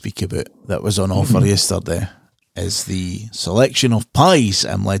need to speak about that was on offer yesterday is the selection of pies,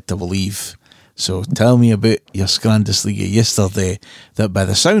 I'm led to believe. So tell me about your Scandisliga yesterday that by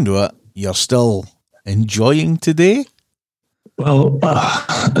the sound of it, you're still enjoying today? Well,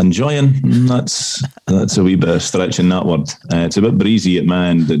 enjoying, that's a wee bit of stretching that word. It's a bit breezy at my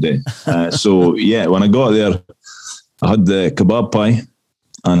end of the day. So yeah, when I got there, I had the kebab pie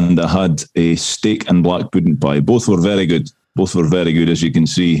and I had a steak and black pudding pie. Both were very good. As you can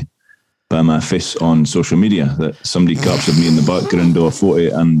see by my face on social media, that somebody captured me in the background of a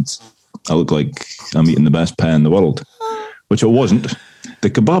photo and I look like I'm eating the best pie in the world, which I wasn't. The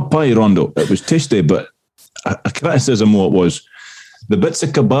kebab pie, Rondo, it was tasty, but a criticism what was the bits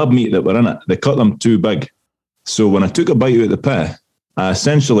of kebab meat that were in it, they cut them too big. So when I took a bite out of the pie, I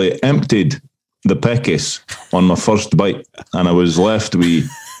essentially emptied the Peckies on my first bite, and I was left with.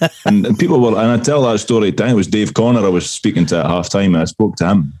 And people were, and I tell that story. It was Dave Connor I was speaking to at half time. I spoke to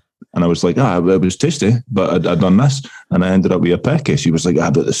him, and I was like, it was tasty, but I'd done this, and I ended up with a Peckies. He was like,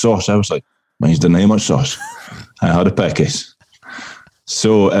 but the sauce. I was like, mine's didn't have much sauce. I had a Peckies.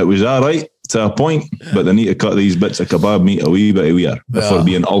 So it was all right to a point, but they need to cut these bits of kebab meat a wee bit weird before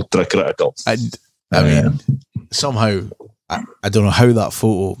being ultra critical. I mean, somehow, I don't know how that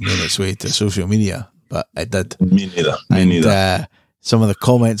photo made its way to social media, but it did. Me neither. Some of the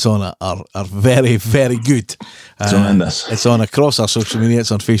comments on it are very, very good. Tremendous. It's on across our social media.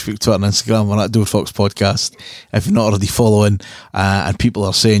 It's on Facebook, Twitter, and Instagram. We're at Door Fox Podcast. If you're not already following, and people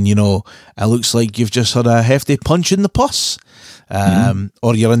are saying, it looks like you've just had a hefty punch in the puss,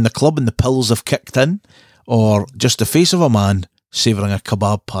 or you're in the club and the pills have kicked in, or just the face of a man savouring a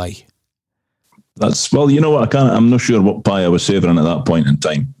kebab pie. You know what? I'm not sure what pie I was savouring at that point in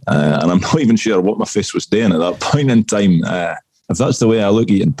time, and I'm not even sure what my face was doing at that point in time. If that's the way I look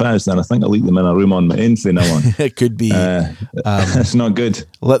at eating pies, then I think I'll leave them in a room on my own from now on. It could be. It's not good.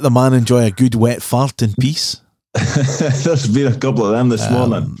 Let the man enjoy a good wet fart in peace. There's been a couple of them this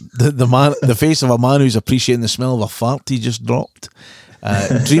morning. The face of a man who's appreciating the smell of a fart he just dropped.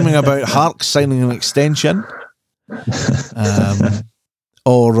 Dreaming about Hark signing an extension.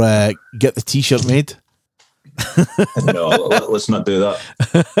 Or get the t-shirt made. No, let's not do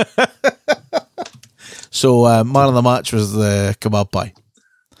that. So man of the match was the kebab pie.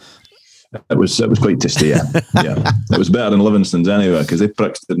 It was quite tasty, yeah. It was better than Livingston's anyway, because they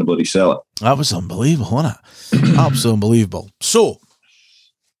pricks didn't bloody sell it. That was unbelievable, wasn't it? Absolutely unbelievable. So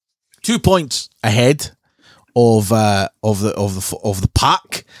 2 points ahead of the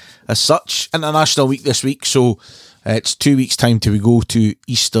pack as such. International week this week, so it's 2 weeks' time till we go to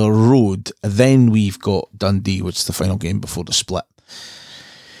Easter Road. Then we've got Dundee, which is the final game before the split.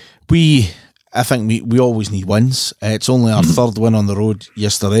 I think we always need wins. It's only our third win on the road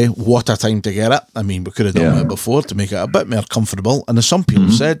yesterday. What a time to get it. I mean, we could have done it before to make it a bit more comfortable. And as some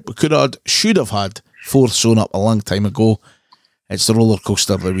people said, we should have had fourth sewn up a long time ago. It's the roller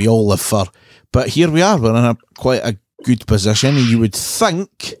coaster that we all live for. But here we are. We're in quite a good position. You would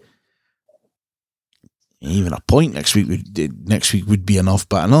think even a point next week would be enough,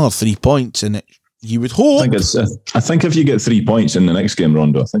 but another 3 points, and you would hope. I think if you get 3 points in the next game,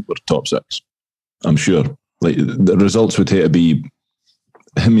 Rondo, I think we're top six. I'm sure. Like the results would have to be.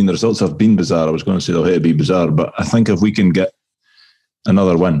 I mean, the results have been bizarre. I was going to say they'll have to be bizarre, but I think if we can get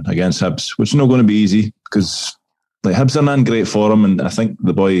another win against Hibs, which is not going to be easy because Hibs are not great for him, and I think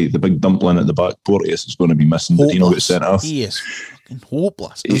the big dumpling at the back, Porteous, is going to be missing. But Dino gets sent off. He is fucking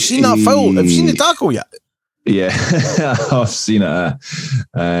hopeless. Have you seen that foul? Have you seen the tackle yet? Yeah, I've seen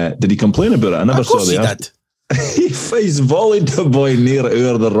it. Did he complain about it? I never saw the. Of course he did. He's volleyed the boy near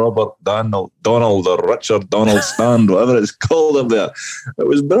the Robert Donald or Richard Donald stand, whatever it's called up there. It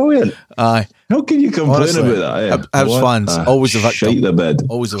was brilliant. Aye. How can you complain about that? Hibs fans, always the victim. Shite the bed.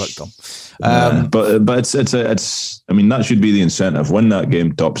 Always the victim. But it's. I mean, that should be the incentive. Win that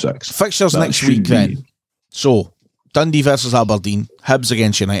game, top six. Fixtures next week then. So Dundee versus Aberdeen, Hibs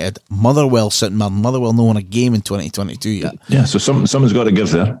against United, Motherwell St Mirren. Motherwell no won a game in 2022 yet. Yeah, so someone's got to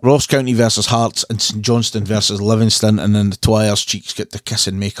give there. Ross County versus Hearts and St Johnstone versus Livingston, and then the Twyers Cheeks get the kiss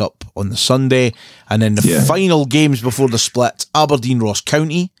and make up on the Sunday. And then the final games before the split: Aberdeen Ross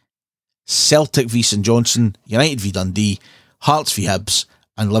County, Celtic v St Johnstone, United v Dundee, Hearts v Hibs,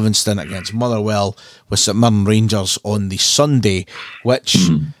 and Livingston against Motherwell, with St Mirren Rangers on the Sunday, which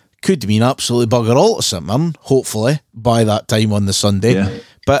could mean absolutely bugger all to St Mirren, hopefully, by that time on the Sunday. Yeah.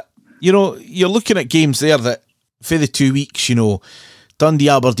 But, you're looking at games there that, for the 2 weeks, Dundee,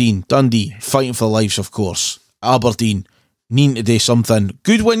 Aberdeen, Dundee, fighting for their lives, of course. Aberdeen, needing to do something.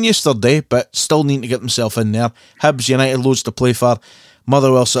 Good win yesterday, but still needing to get themselves in there. Hibs, United, loads to play for.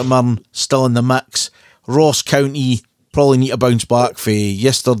 Motherwell, St Mirren, still in the mix. Ross County, probably need to bounce back for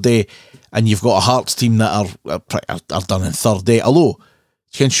yesterday. And you've got a Hearts team that are done in third day. Although,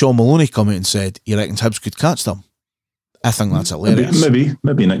 Sean Maloney come out and said he reckons Hibs could catch them. I think that's hilarious.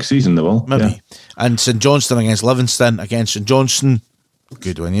 Maybe next season they will. Maybe. Yeah. And St Johnstone against Livingston, against St Johnstone.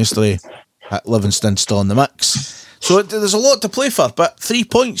 Good win yesterday. Livingston still in the mix. So there's a lot to play for, but 3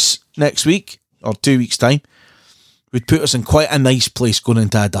 points next week, or 2 weeks' time, would put us in quite a nice place going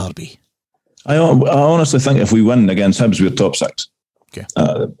into a derby. I honestly think if we win against Hibs, we're top six. Okay.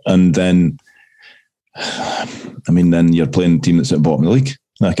 And then, then you're playing a team that's at the bottom of the league.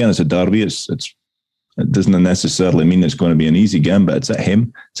 Now, again, it's a derby. It doesn't necessarily mean it's going to be an easy game, but it's at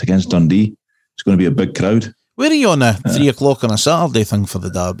him. It's against Dundee. It's going to be a big crowd. Where are you on a 3 o'clock on a Saturday thing for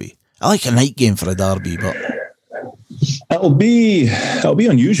the derby? I like a night game for a derby, but It'll be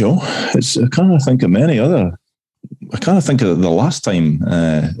unusual. I can't think of the last time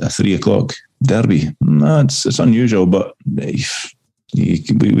a 3:00 derby. No, it's unusual, but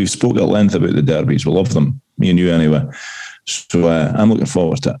we've spoke at length about the derbies. We love them, me and you anyway. So I'm looking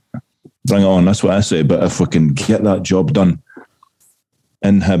forward to it. Bring it on, that's what I say. But if we can get that job done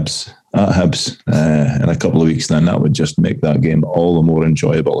in Hibs, at Hibs, in a couple of weeks, then that would just make that game all the more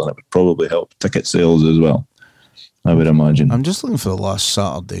enjoyable, and it would probably help ticket sales as well, I would imagine. I'm just looking for the last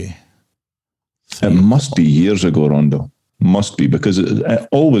Saturday. It must be years ago, Rondo. Must be, because it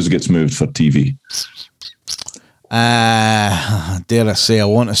always gets moved for TV. Dare I say, I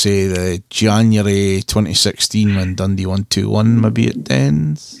want to say the January 2016 when Dundee won 2-1, maybe at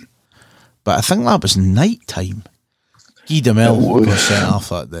Dens. But I think that was night time. Guy Demel was sent off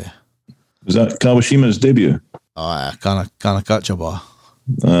that day. Was that Kawashima's debut? Oh, I can't catch a bar.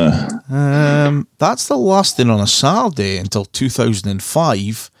 That's the last thing on a Saturday until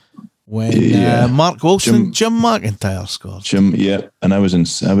 2005 when Mark Wilson and Jim McIntyre scored. And I was in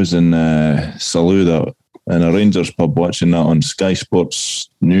Saluda in a Rangers pub watching that on Sky Sports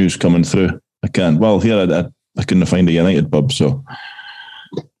News coming through. I couldn't find a United pub, so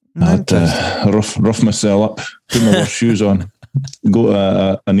I had to rough myself up, put my worst shoes on, go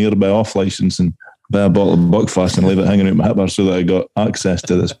to a nearby off licence and buy a bottle of Buckfast and leave it hanging out my hip bar so that I got access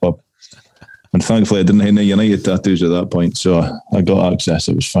to this pub. And thankfully I didn't have any United tattoos at that point, so I got access.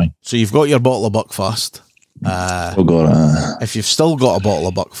 It was fine. So you've got your bottle of Buckfast. If you've still got a bottle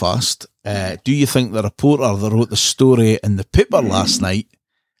of Buckfast, do you think the reporter that wrote the story in the paper last night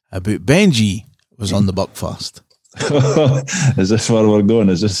about Benji was on the Buckfast? Is this where we're going?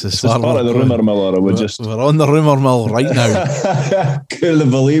 Is this part of the rumour mill, or we're on the rumour mill right now? I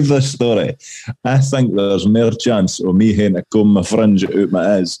couldn't believe this story. I think there's more chance of me having to comb my fringe out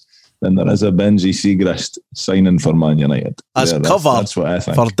my eyes than there is a Benji Siegrist signing for Man United. As cover that's what I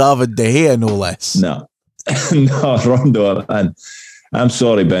think. For David De Gea, no less. No, Rondo. And I'm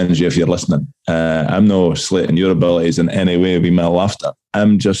sorry, Benji, if you're listening. I'm no slating your abilities in any way. We may laughter.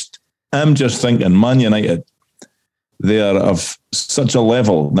 I'm just thinking, Man United, they are of such a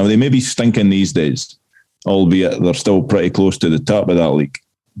level. Now, they may be stinking these days, albeit they're still pretty close to the top of that league.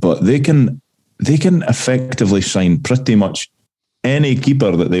 But they can effectively sign pretty much any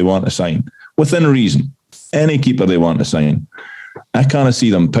keeper that they want to sign, within reason. Any keeper they want to sign. I can't see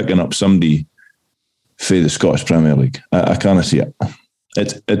them picking up somebody for the Scottish Premier League. I can't see it.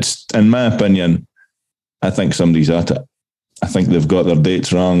 It's in my opinion, I think somebody's at it. I think they've got their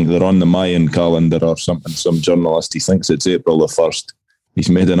dates wrong. They're on the Mayan calendar or something. Some journalist, he thinks it's April the 1st. He's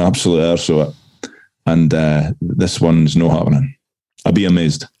made an absolute arse of it. And this one's no happening. I'll be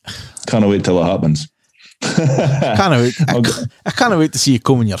amazed. Can't wait till it happens. I can't wait to see you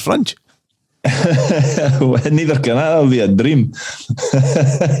comb in your fringe. Neither can I. That'll be a dream.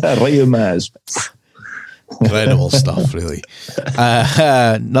 Right in my eyes. Incredible stuff, really.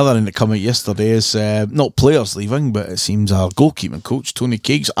 Another thing that came out yesterday is not players leaving, but it seems our goalkeeping coach, Tony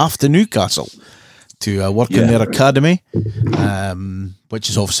Keague's, off to Newcastle to work in their academy, which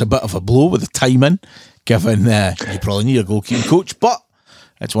is obviously a bit of a blow with the timing, given you probably need a goalkeeping coach, but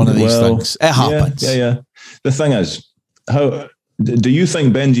it's one of these things. It happens. Yeah. The thing is, how do you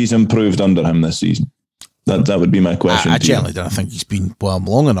think Benji's improved under him this season? That would be my question. I generally don't think he's been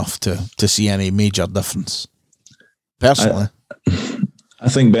long enough to see any major difference. Personally, I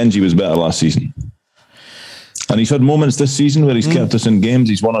think Benji was better last season, and he's had moments this season where he's kept us in games.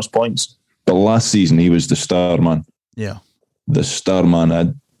 He's won us points, but last season he was the star man. Yeah, the star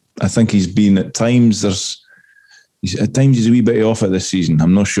man. I think he's been at times. He's a wee bit off it this season.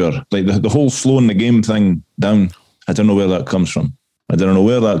 I'm not sure. Like the whole slowing the game thing down. I don't know where that comes from.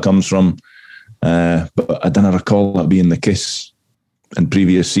 But I don't recall that being the case in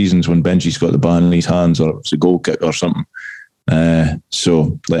previous seasons when Benji's got the ball in his hands, or it's a goal kick or something.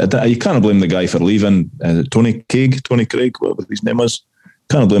 So you can't blame the guy for leaving. Tony Craig, whatever his name was.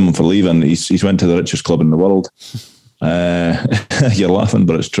 Can't blame him for leaving. He's went to the richest club in the world. You're laughing,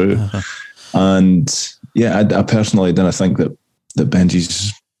 but it's true. And yeah, I personally didn't think that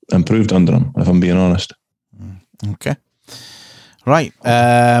Benji's improved under him, if I'm being honest. Okay. Right.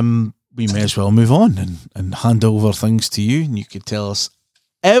 We may as well move on and hand over things to you, and you could tell us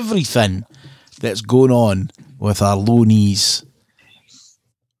everything that's going on with our loanees.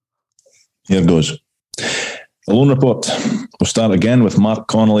 Here goes. The loan report. We'll start again with Mark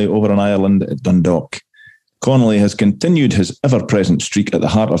Connolly over in Ireland at Dundalk. Connolly has continued his ever-present streak at the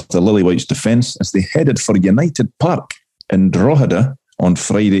heart of the Lillywhites' defence as they headed for United Park in Drogheda on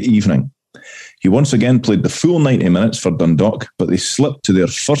Friday evening. He once again played the full 90 minutes for Dundalk, but they slipped to their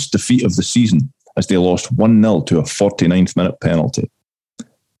first defeat of the season as they lost 1-0 to a 49th minute penalty.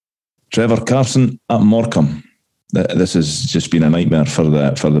 Trevor Carson at Morecambe. This has just been a nightmare for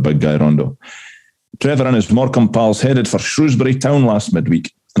the big guy Rondo. Trevor and his Morecambe pals headed for Shrewsbury Town last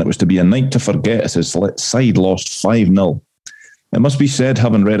midweek, and it was to be a night to forget as his side lost 5-0. It must be said,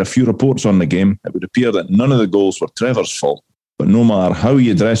 having read a few reports on the game, it would appear that none of the goals were Trevor's fault, but no matter how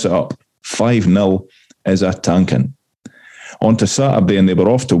you dress it up, 5-0 is a tanking. On to Saturday, and they were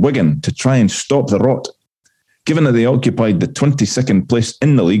off to Wigan to try and stop the rot. Given that they occupied the 22nd place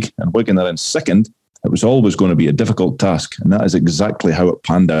in the league and Wigan are in second, it was always going to be a difficult task, and that is exactly how it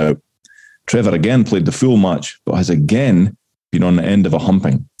panned out. Trevor again played the full match, but has again been on the end of a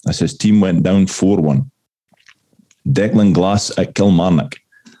humping, as his team went down 4-1. Declan Glass at Kilmarnock.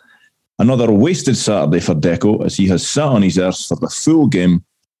 Another wasted Saturday for Deco, as he has sat on his arse for the full game,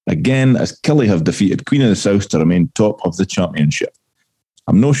 again as Killie have defeated Queen of the South to remain top of the championship.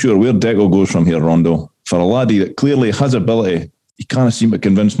 I'm not sure where Deco goes from here, Rondo. For a laddie that clearly has ability, he can't seem to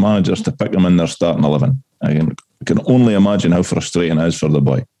convince managers to pick him in their starting 11. I can only imagine how frustrating it is for the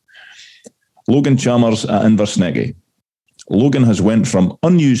boy. Logan Chalmers at Inversnecky. Logan has went from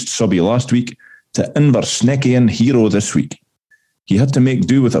unused subby last week to Inversneckian hero this week. He had to make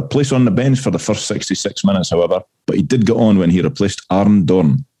do with a place on the bench for the first 66 minutes, however, but he did get on when he replaced Aaron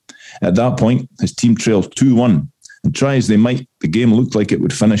Dorn. At that point, his team trailed 2-1, and try as they might, the game looked like it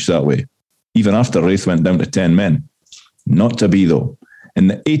would finish that way, even after Raith went down to 10 men. Not to be, though. In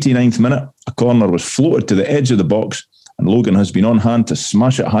the 89th minute, a corner was floated to the edge of the box, and Logan has been on hand to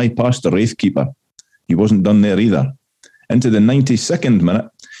smash it high past the Raith keeper. He wasn't done there either. Into the 92nd minute,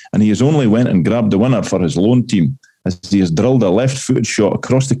 and he has only went and grabbed the winner for his lone team, as he has drilled a left-footed shot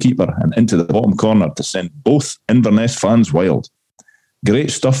across the keeper and into the bottom corner to send both Inverness fans wild.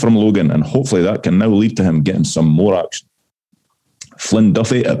 Great stuff from Logan, and hopefully that can now lead to him getting some more action. Flynn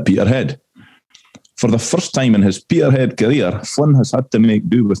Duffy at Peterhead. For the first time in his Peterhead career, Flynn has had to make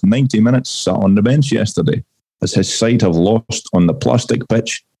do with 90 minutes sat on the bench yesterday, as his side have lost on the plastic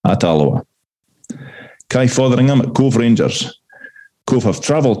pitch at Alloa. Kai Fotheringham at Cove Rangers. Cove have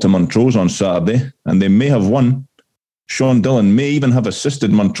travelled to Montrose on Saturday, and they may have won. Sean Dillon may even have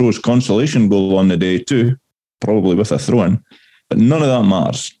assisted Montrose' consolation goal on the day too, probably with a throw-in, but none of that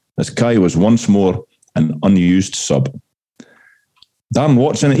matters, as Kai was once more an unused sub. Darren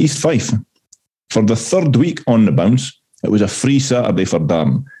Watson at East Fife. For the third week on the bounce, it was a free Saturday for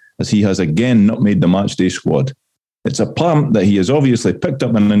Darren, as he has again not made the matchday squad. It's apparent that he has obviously picked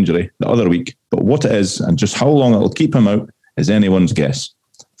up an injury the other week, but what it is and just how long it'll keep him out is anyone's guess.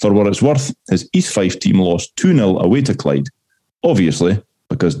 For what it's worth, his East Fife team lost 2-0 away to Clyde, obviously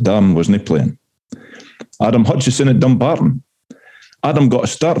because Darren wasn't playing. Adam Hutchison at Dumbarton. Adam got a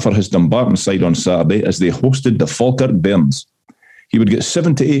start for his Dumbarton side on Saturday as they hosted the Falkirk Bairns. He would get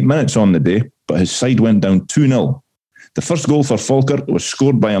 7 to 8 minutes on the day, but his side went down 2-0. The first goal for Falkirk was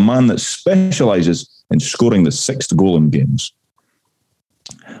scored by a man that specialises in scoring the sixth goal in games.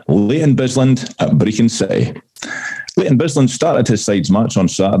 Leighton Bisland at Brechin City. Leighton Bisland started his side's match on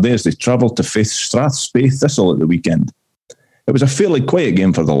Saturday as they travelled to face Strathspey Thistle at the weekend. It was a fairly quiet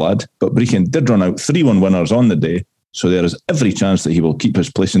game for the lad, but Brechin did run out 3-1 winners on the day, so there is every chance that he will keep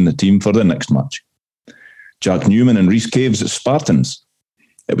his place in the team for the next match. Jack Newman and Rhys Caves at Spartans.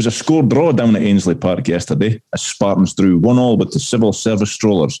 It was a score draw down at Ainsley Park yesterday, as Spartans drew 1-1 with the Civil Service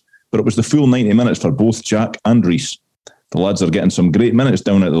Strollers, but it was the full 90 minutes for both Jack and Rhys. The lads are getting some great minutes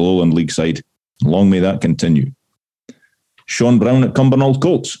down at the Lowland League side. Long may that continue. Sean Brown at Cumbernauld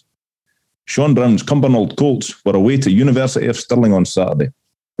Colts. Sean Brown's Cumbernauld Colts were away to University of Stirling on Saturday,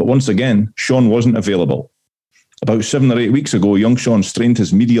 but once again, Sean wasn't available. About 7 or 8 weeks ago, young Sean strained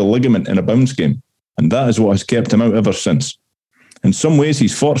his medial ligament in a bounce game, and that is what has kept him out ever since. In some ways,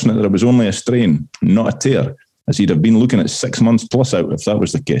 he's fortunate that it was only a strain, not a tear, as he'd have been looking at 6 months plus out if that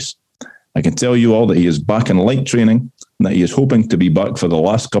was the case. I can tell you all that he is back in light training and that he is hoping to be back for the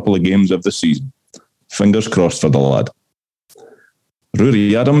last couple of games of the season. Fingers crossed for the lad.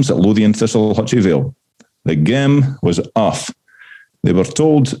 Rory Adams at Lothian Thistle Hutchie Vale. The game was off. They were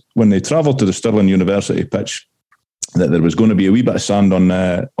told when they travelled to the Stirling University pitch that there was going to be a wee bit of sand on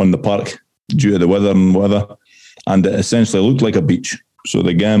the park due to the weather and weather, and it essentially looked like a beach, so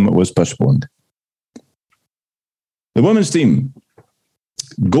the game was postponed. The women's team.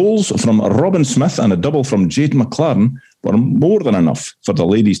 Goals from Robin Smith and a double from Jade McLaren were more than enough for the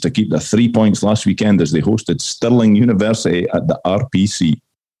ladies to keep the 3 points last weekend as they hosted Stirling University at the RPC.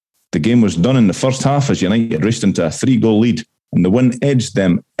 The game was done in the first half as United raced into a 3-goal lead, and the win edged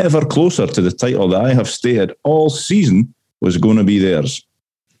them ever closer to the title that I have stated all season was going to be theirs.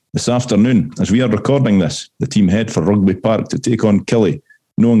 This afternoon, as we are recording this, the team head for Rugby Park to take on Killie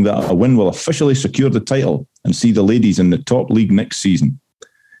knowing that a win will officially secure the title and see the ladies in the top league next season.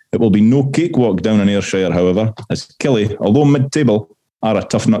 It will be no cakewalk down in Ayrshire, however, as Killie, although mid-table, are a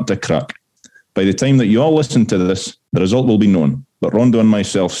tough nut to crack. By the time that you all listen to this, the result will be known. But Rondo and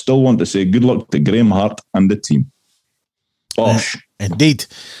myself still want to say good luck to Graham Hart and the team. Osh. Indeed.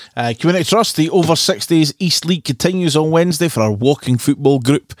 Community Trust, the over 60s East League continues on Wednesday for our walking football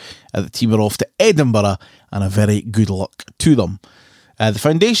group. The team are off to Edinburgh, and a very good luck to them. The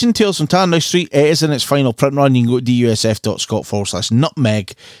Foundation, Tales from Tarnow Street, it is in its final print run. You can go to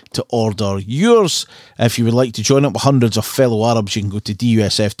dusf.scot/nutmeg to order yours. If you would like to join up with hundreds of fellow Arabs, you can go to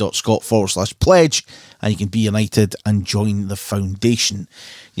dusf.scot/pledge, and you can be united and join the Foundation.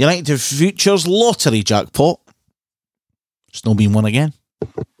 United Futures Lottery jackpot. It's not been won again.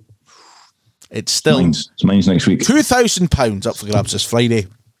 It's still Mine's next week. £2,000 up for grabs this Friday.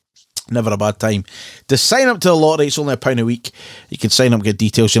 Never a bad time to sign up to the lottery. It's only £1 a week. You can sign up, get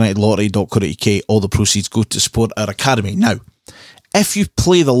details, unitedlottery.co.uk. All the proceeds go to support our academy. Now, if you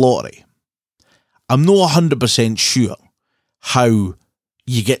play the lottery, I'm not 100% sure how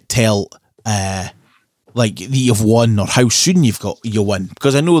you get tell like that you've won or how soon you've got your win,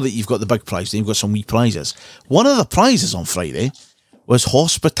 because I know that you've got the big prize and you've got some wee prizes. One of the prizes on Friday was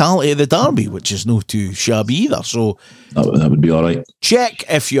hospitality at the Derby, which is no too shabby either. So that would be all right. Check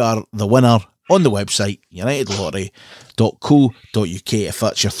if you are the winner on the website, unitedlottery.co.uk, if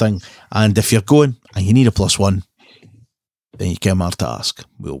that's your thing. And if you're going and you need a +1, then you come hard to ask.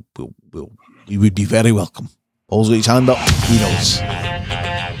 We would be very welcome. Paul's got his hand up. He knows.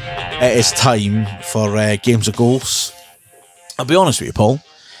 It is time for Games of Goals. I'll be honest with you, Paul.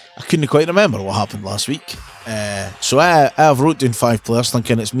 I couldn't quite remember what happened last week. So I've wrote down 5 players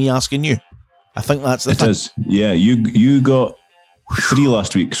thinking it's me asking you. I think that's the thing. It is. Yeah, you got 3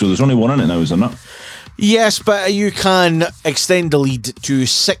 last week, so there's only 1 in it now, is there not? Yes, but you can extend the lead to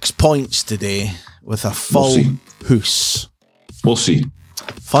 6 points today with a full hoose. We'll see.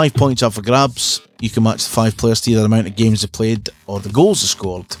 5 points up for grabs. You can match the 5 players to either the amount of games they played or the goals they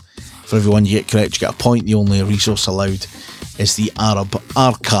scored. For every one you get correct, you get a point. The only resource allowed is the Arab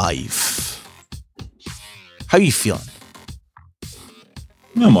Archive. How are you feeling?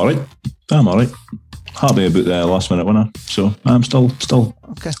 I'm alright. Happy about the last minute winner. So I'm still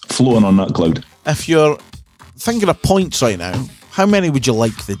okay, floating on that cloud. If you're thinking of points right now, how many would you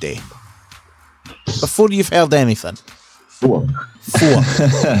like the day? Before you've heard anything. 4. 4.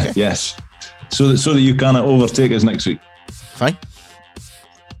 Okay. Yes. So that you cannot overtake us next week. Fine.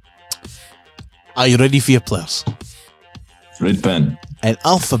 Are you ready for your players? Red pen. In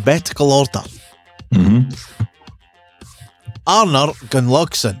alphabetical order. Mm-hmm. Arnar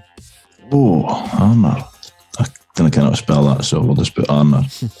Gunnlaugsson. Oh, Arnar. I cannot spell that, so we'll just put Arnar.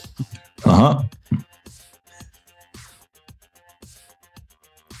 Uh-huh.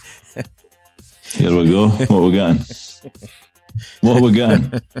 Here we go. What we getting?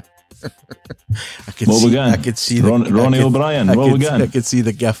 I could see Ronnie O'Brien. What we getting? I could see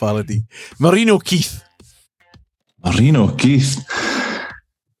the gif already. Marino Keith.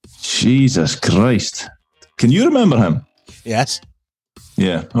 Jesus Christ. Can you remember him? Yes.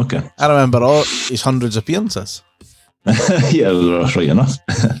 Yeah, okay. I remember all his hundreds of appearances. Yeah, that's right enough.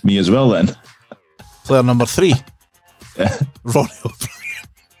 Me as well then. Player number 3. Yeah. Ronnie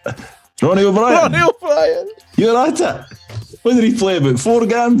O'Brien. O'Brien. You're at it. When did he play? About 4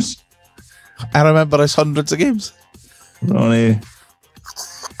 games? I remember his hundreds of games. Ronnie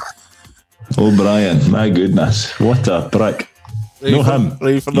O'Brien. My goodness. What a prick.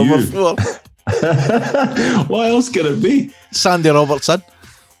 Ready for number 4. What else can it be? Sandy Robertson.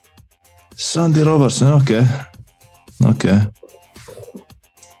 Okay.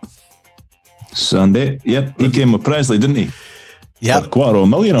 Sandy. Yep. He came with Presley, didn't he? Yep. For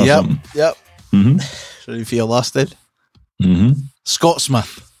 $250,000 or something. Yep. Mm-hmm. Ready for your last then? Mm-hmm. Scott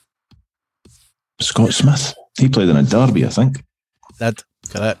Smith. He played in a derby, I think. Did.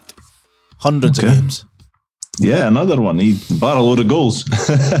 Correct. Hundreds of games. Yeah, another one. He bar a load of goals.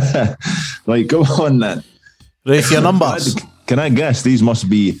 Right, go on then. Ready for your numbers? Can I guess these must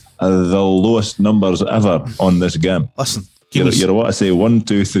be the lowest numbers ever on this game? Listen. You're what I say, 1,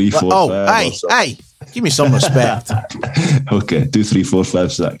 2, 3, 4, 5. Oh, hey. Give me some respect. Okay, 2, 3, 4,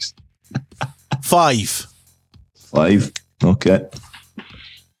 5, 6. 5. 5. Okay.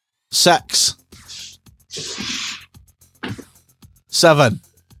 6. 7.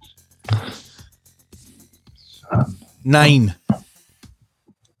 9.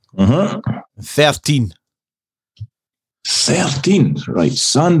 13. 13. Right.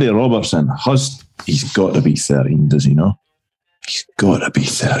 Sandy Robertson he's got to be 13, does he not? He's got to be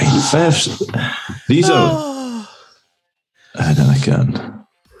 13. These are I don't know.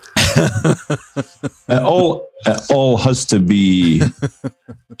 It all has to be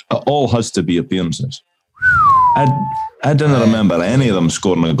appearances. I didn't remember any of them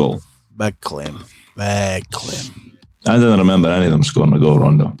scoring a goal. Big claim. Big claim. I didn't remember any of them scoring a goal,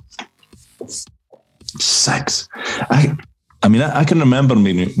 Rondo. 6. I mean, I can remember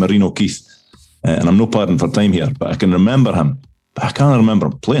Marino Keith, and I'm no pardon for time here, but I can remember him. But I can't remember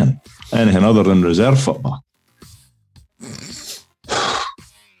him playing anything other than reserve football.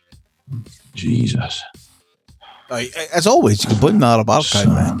 Jesus. As always, you can put in the Arab archive,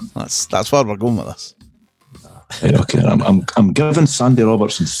 man. That's where we're going with this. Right, okay, I'm giving Sandy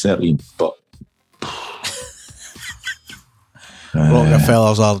Robertson 13, but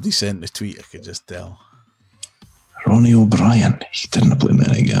Rockefeller's already sent the tweet, I could just tell. Ronnie O'Brien, he didn't play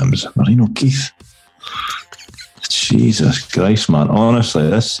many games. Marino Keith. Jesus Christ, man. Honestly,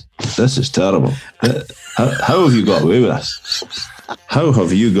 this is terrible. How have you got away with this? How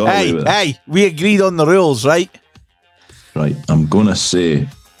have you got away with this? Hey, we agreed on the rules, right? Right, I'm going to say...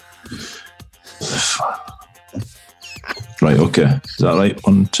 Right, okay. Is that right?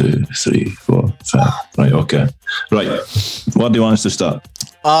 1, 2, 3, 4, 5. Right, okay. Right. What do you want us to start?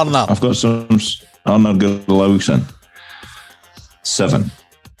 Arnold. I've got some... Arnold Gilausen. 7.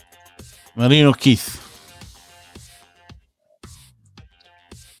 Marino Keith.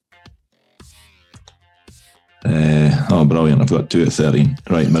 Brilliant. I've got 2 at 13.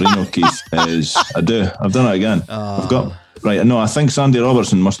 Right, Marino Keith is... I've done it again. I've got... Right, no, I think Sandy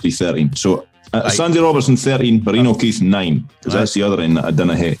Robertson must be 13. So, Sandy Robertson 13, Marino Keith 9, because that's the other end that I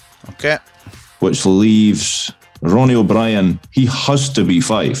didn't hate. Okay. Which leaves Ronnie O'Brien. He has to be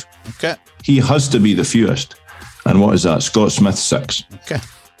 5. Okay. He has to be the fewest. And what is that? Scott Smith 6. Okay.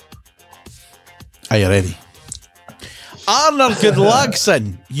 Are you ready? Arnold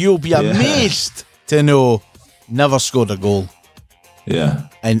Gudlagsson, you'll be amazed to know, never scored a goal Yeah.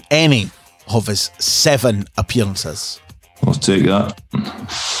 in any of his 7 appearances. I'll take that.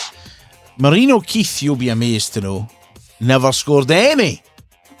 Marino Keith, you'll be amazed to know, never scored any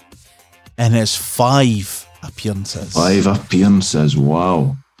in his 5 appearances. 5 appearances.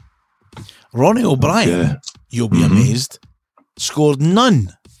 Wow. Ronnie O'Brien, Okay. you'll be amazed, scored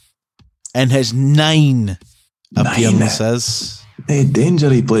none in his 9 appearances. Hey, Danger,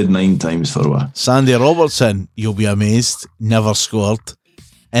 he played 9 times for what? Sandy Robertson, you'll be amazed, never scored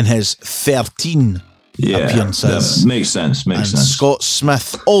in his 13 appearances. That makes sense. And Scott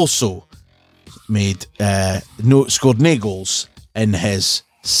Smith also scored no goals in his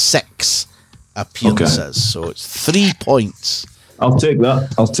 6 appearances. Okay. So it's 3 points. I'll take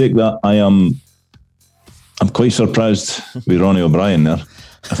that. I'm quite surprised with Ronnie O'Brien there.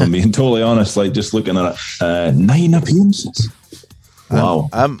 If I'm being totally honest, like just looking at it, 9 appearances. Wow.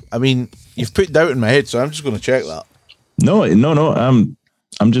 I mean, you've put doubt in my head, so I'm just going to check that. No.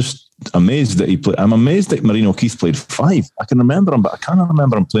 I'm just amazed that he played. I'm amazed that Marino Keith played 5. I can remember him, but I can't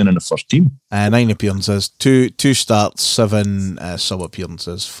remember him playing in the first team. 9 appearances, 2 starts, 7 sub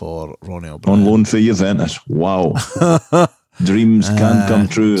appearances for Ronnie O'Brien. On loan for Juventus. Wow. Dreams can come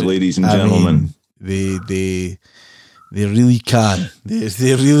true, ladies and gentlemen. They really can.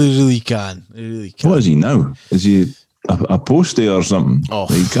 They really can. They really can. What is he now? Is he a postie or something? Oh.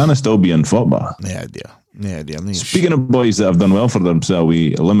 He can still be in football. No idea. I mean, Speaking of boys that have done well for themselves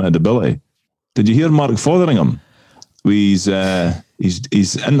with limited ability, did you hear Mark Fotheringham? His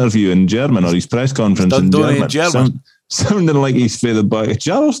interview in German, or his press conference in German. Sounding like he's faded back at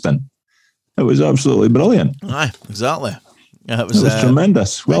Charleston. It was absolutely brilliant. Aye, exactly. Yeah, it It was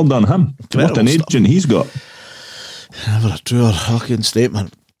tremendous. Well done, him. What an agent he's got. Never a truer fucking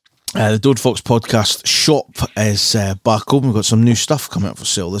statement. The Dode Fox podcast shop is back open. We've got some new stuff coming up for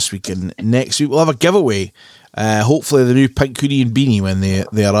sale this week and next week. We'll have a giveaway. Hopefully the new pink hoodie and beanie when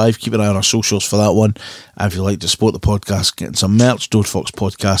they arrive. Keep an eye on our socials for that one. And if you'd like to support the podcast, getting some merch,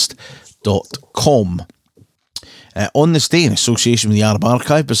 dodefoxpodcast.com. On this day, in association with the Arab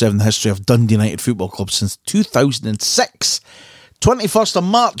Archive, preserving the history of Dundee United Football Club since 2006. 21st of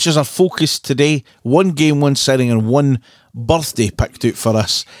March is our focus today. 1 game, 1 setting, and 1 birthday picked out for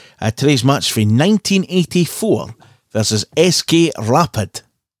us. Today's match for 1984 versus SK Rapid.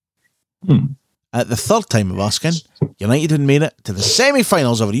 At the third time of asking, United had made it to the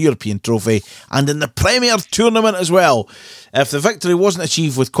semi-finals of a European trophy and in the Premier Tournament as well. If the victory wasn't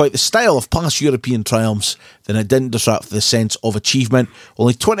achieved with quite the style of past European triumphs, then it didn't detract from the sense of achievement.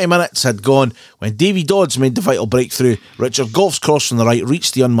 Only 20 minutes had gone when Davy Dodds made the vital breakthrough. Richard Goff's cross from the right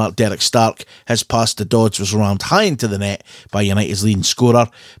reached the unmarked Derek Stark. His pass to Dodds was rammed high into the net by United's leading scorer.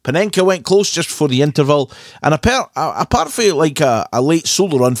 Panenka went close just before the interval. And apart from like a late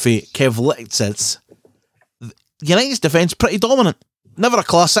solo run for Kev Litz, United's defence pretty dominant. Never a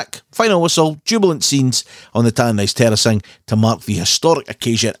classic. Final whistle, jubilant scenes on the Tannadice terracing to mark the historic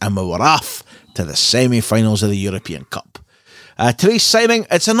occasion, and we were off to the semi-finals of the European Cup. Today's signing,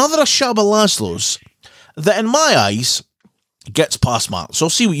 it's another of Shaba Laszlo's that, in my eyes, gets past Mark. So I'll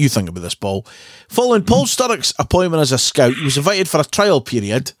see what you think about this, Paul. Following Paul Sturrock's appointment as a scout, he was invited for a trial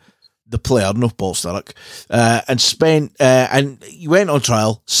period, the player, no Paul Sturrock, and he went on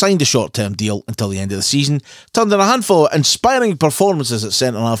trial, signed a short-term deal until the end of the season, turned in a handful of inspiring performances at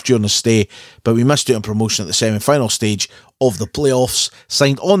centre-half during his stay, but we missed out on promotion at the semi-final stage of the playoffs.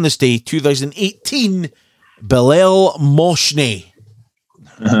 Signed on this day, 2018, Bilal Moshneh.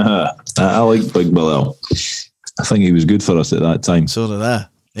 I like Big Bilal. I think he was good for us at that time. So did I.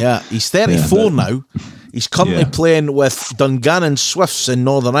 Yeah, he's 34 now. He's currently playing with Dungannon Swifts in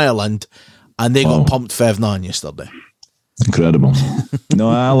Northern Ireland, and they got pumped 5-9 yesterday. Incredible. No,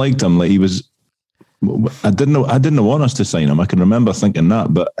 I liked him. Like, he was. I didn't want us to sign him. I can remember thinking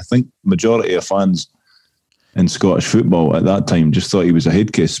that, but I think majority of fans in Scottish football at that time just thought he was a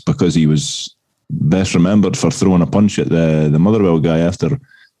head case because he was best remembered for throwing a punch at the Motherwell guy after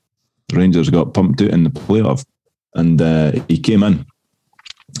Rangers got pumped out in the playoff, and he came in.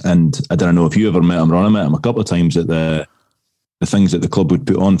 And I don't know if you ever met him, Ron. I met him a couple of times at the things that the club would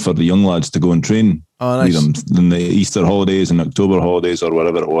put on for the young lads to go and train with them in the Easter holidays and October holidays or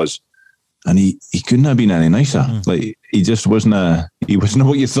whatever it was. And he couldn't have been any nicer. Like, he just wasn't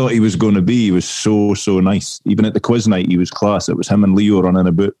what you thought he was going to be. He was so nice. Even at the quiz night, he was class. It was him and Leo running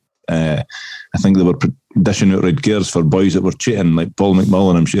about. I think they were dishing out red cards for boys that were cheating, like Paul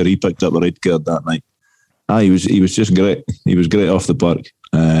McMullen. I'm sure he picked up a red card that night. He was just great. He was great off the park.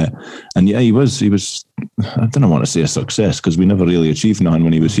 And yeah, he was. I don't want to say a success because we never really achieved nothing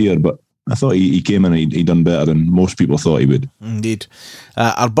when he was here. But I thought he came in and he done better than most people thought he would. Indeed.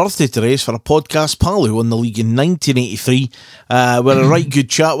 Our birthday today is for a podcast pal who won the league in 1983. We had a right good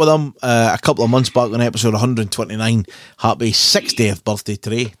chat with him a couple of months back on episode 129. Happy 60th birthday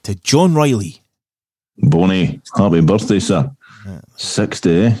today to John Riley. Bonnie, happy birthday, sir. 60,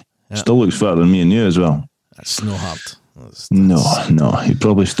 eh? Yeah. Still looks fatter than me and you as well. That's no hard. No. He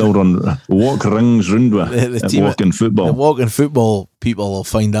probably still walk rings round with the walking football. The walking football people will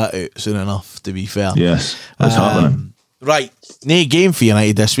find that out soon enough, to be fair. Yes, that's happening. Right, no game for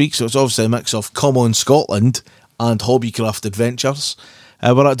United this week, so it's obviously a mix of Come On Scotland and Hobbycraft Adventures.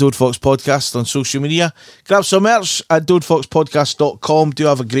 We're at Dode Fox Podcast on social media. Grab some merch at dodefoxpodcast.com. Do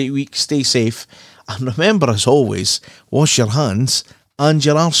have a great week. Stay safe. And remember, as always, wash your hands and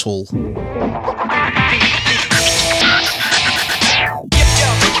your arsehole.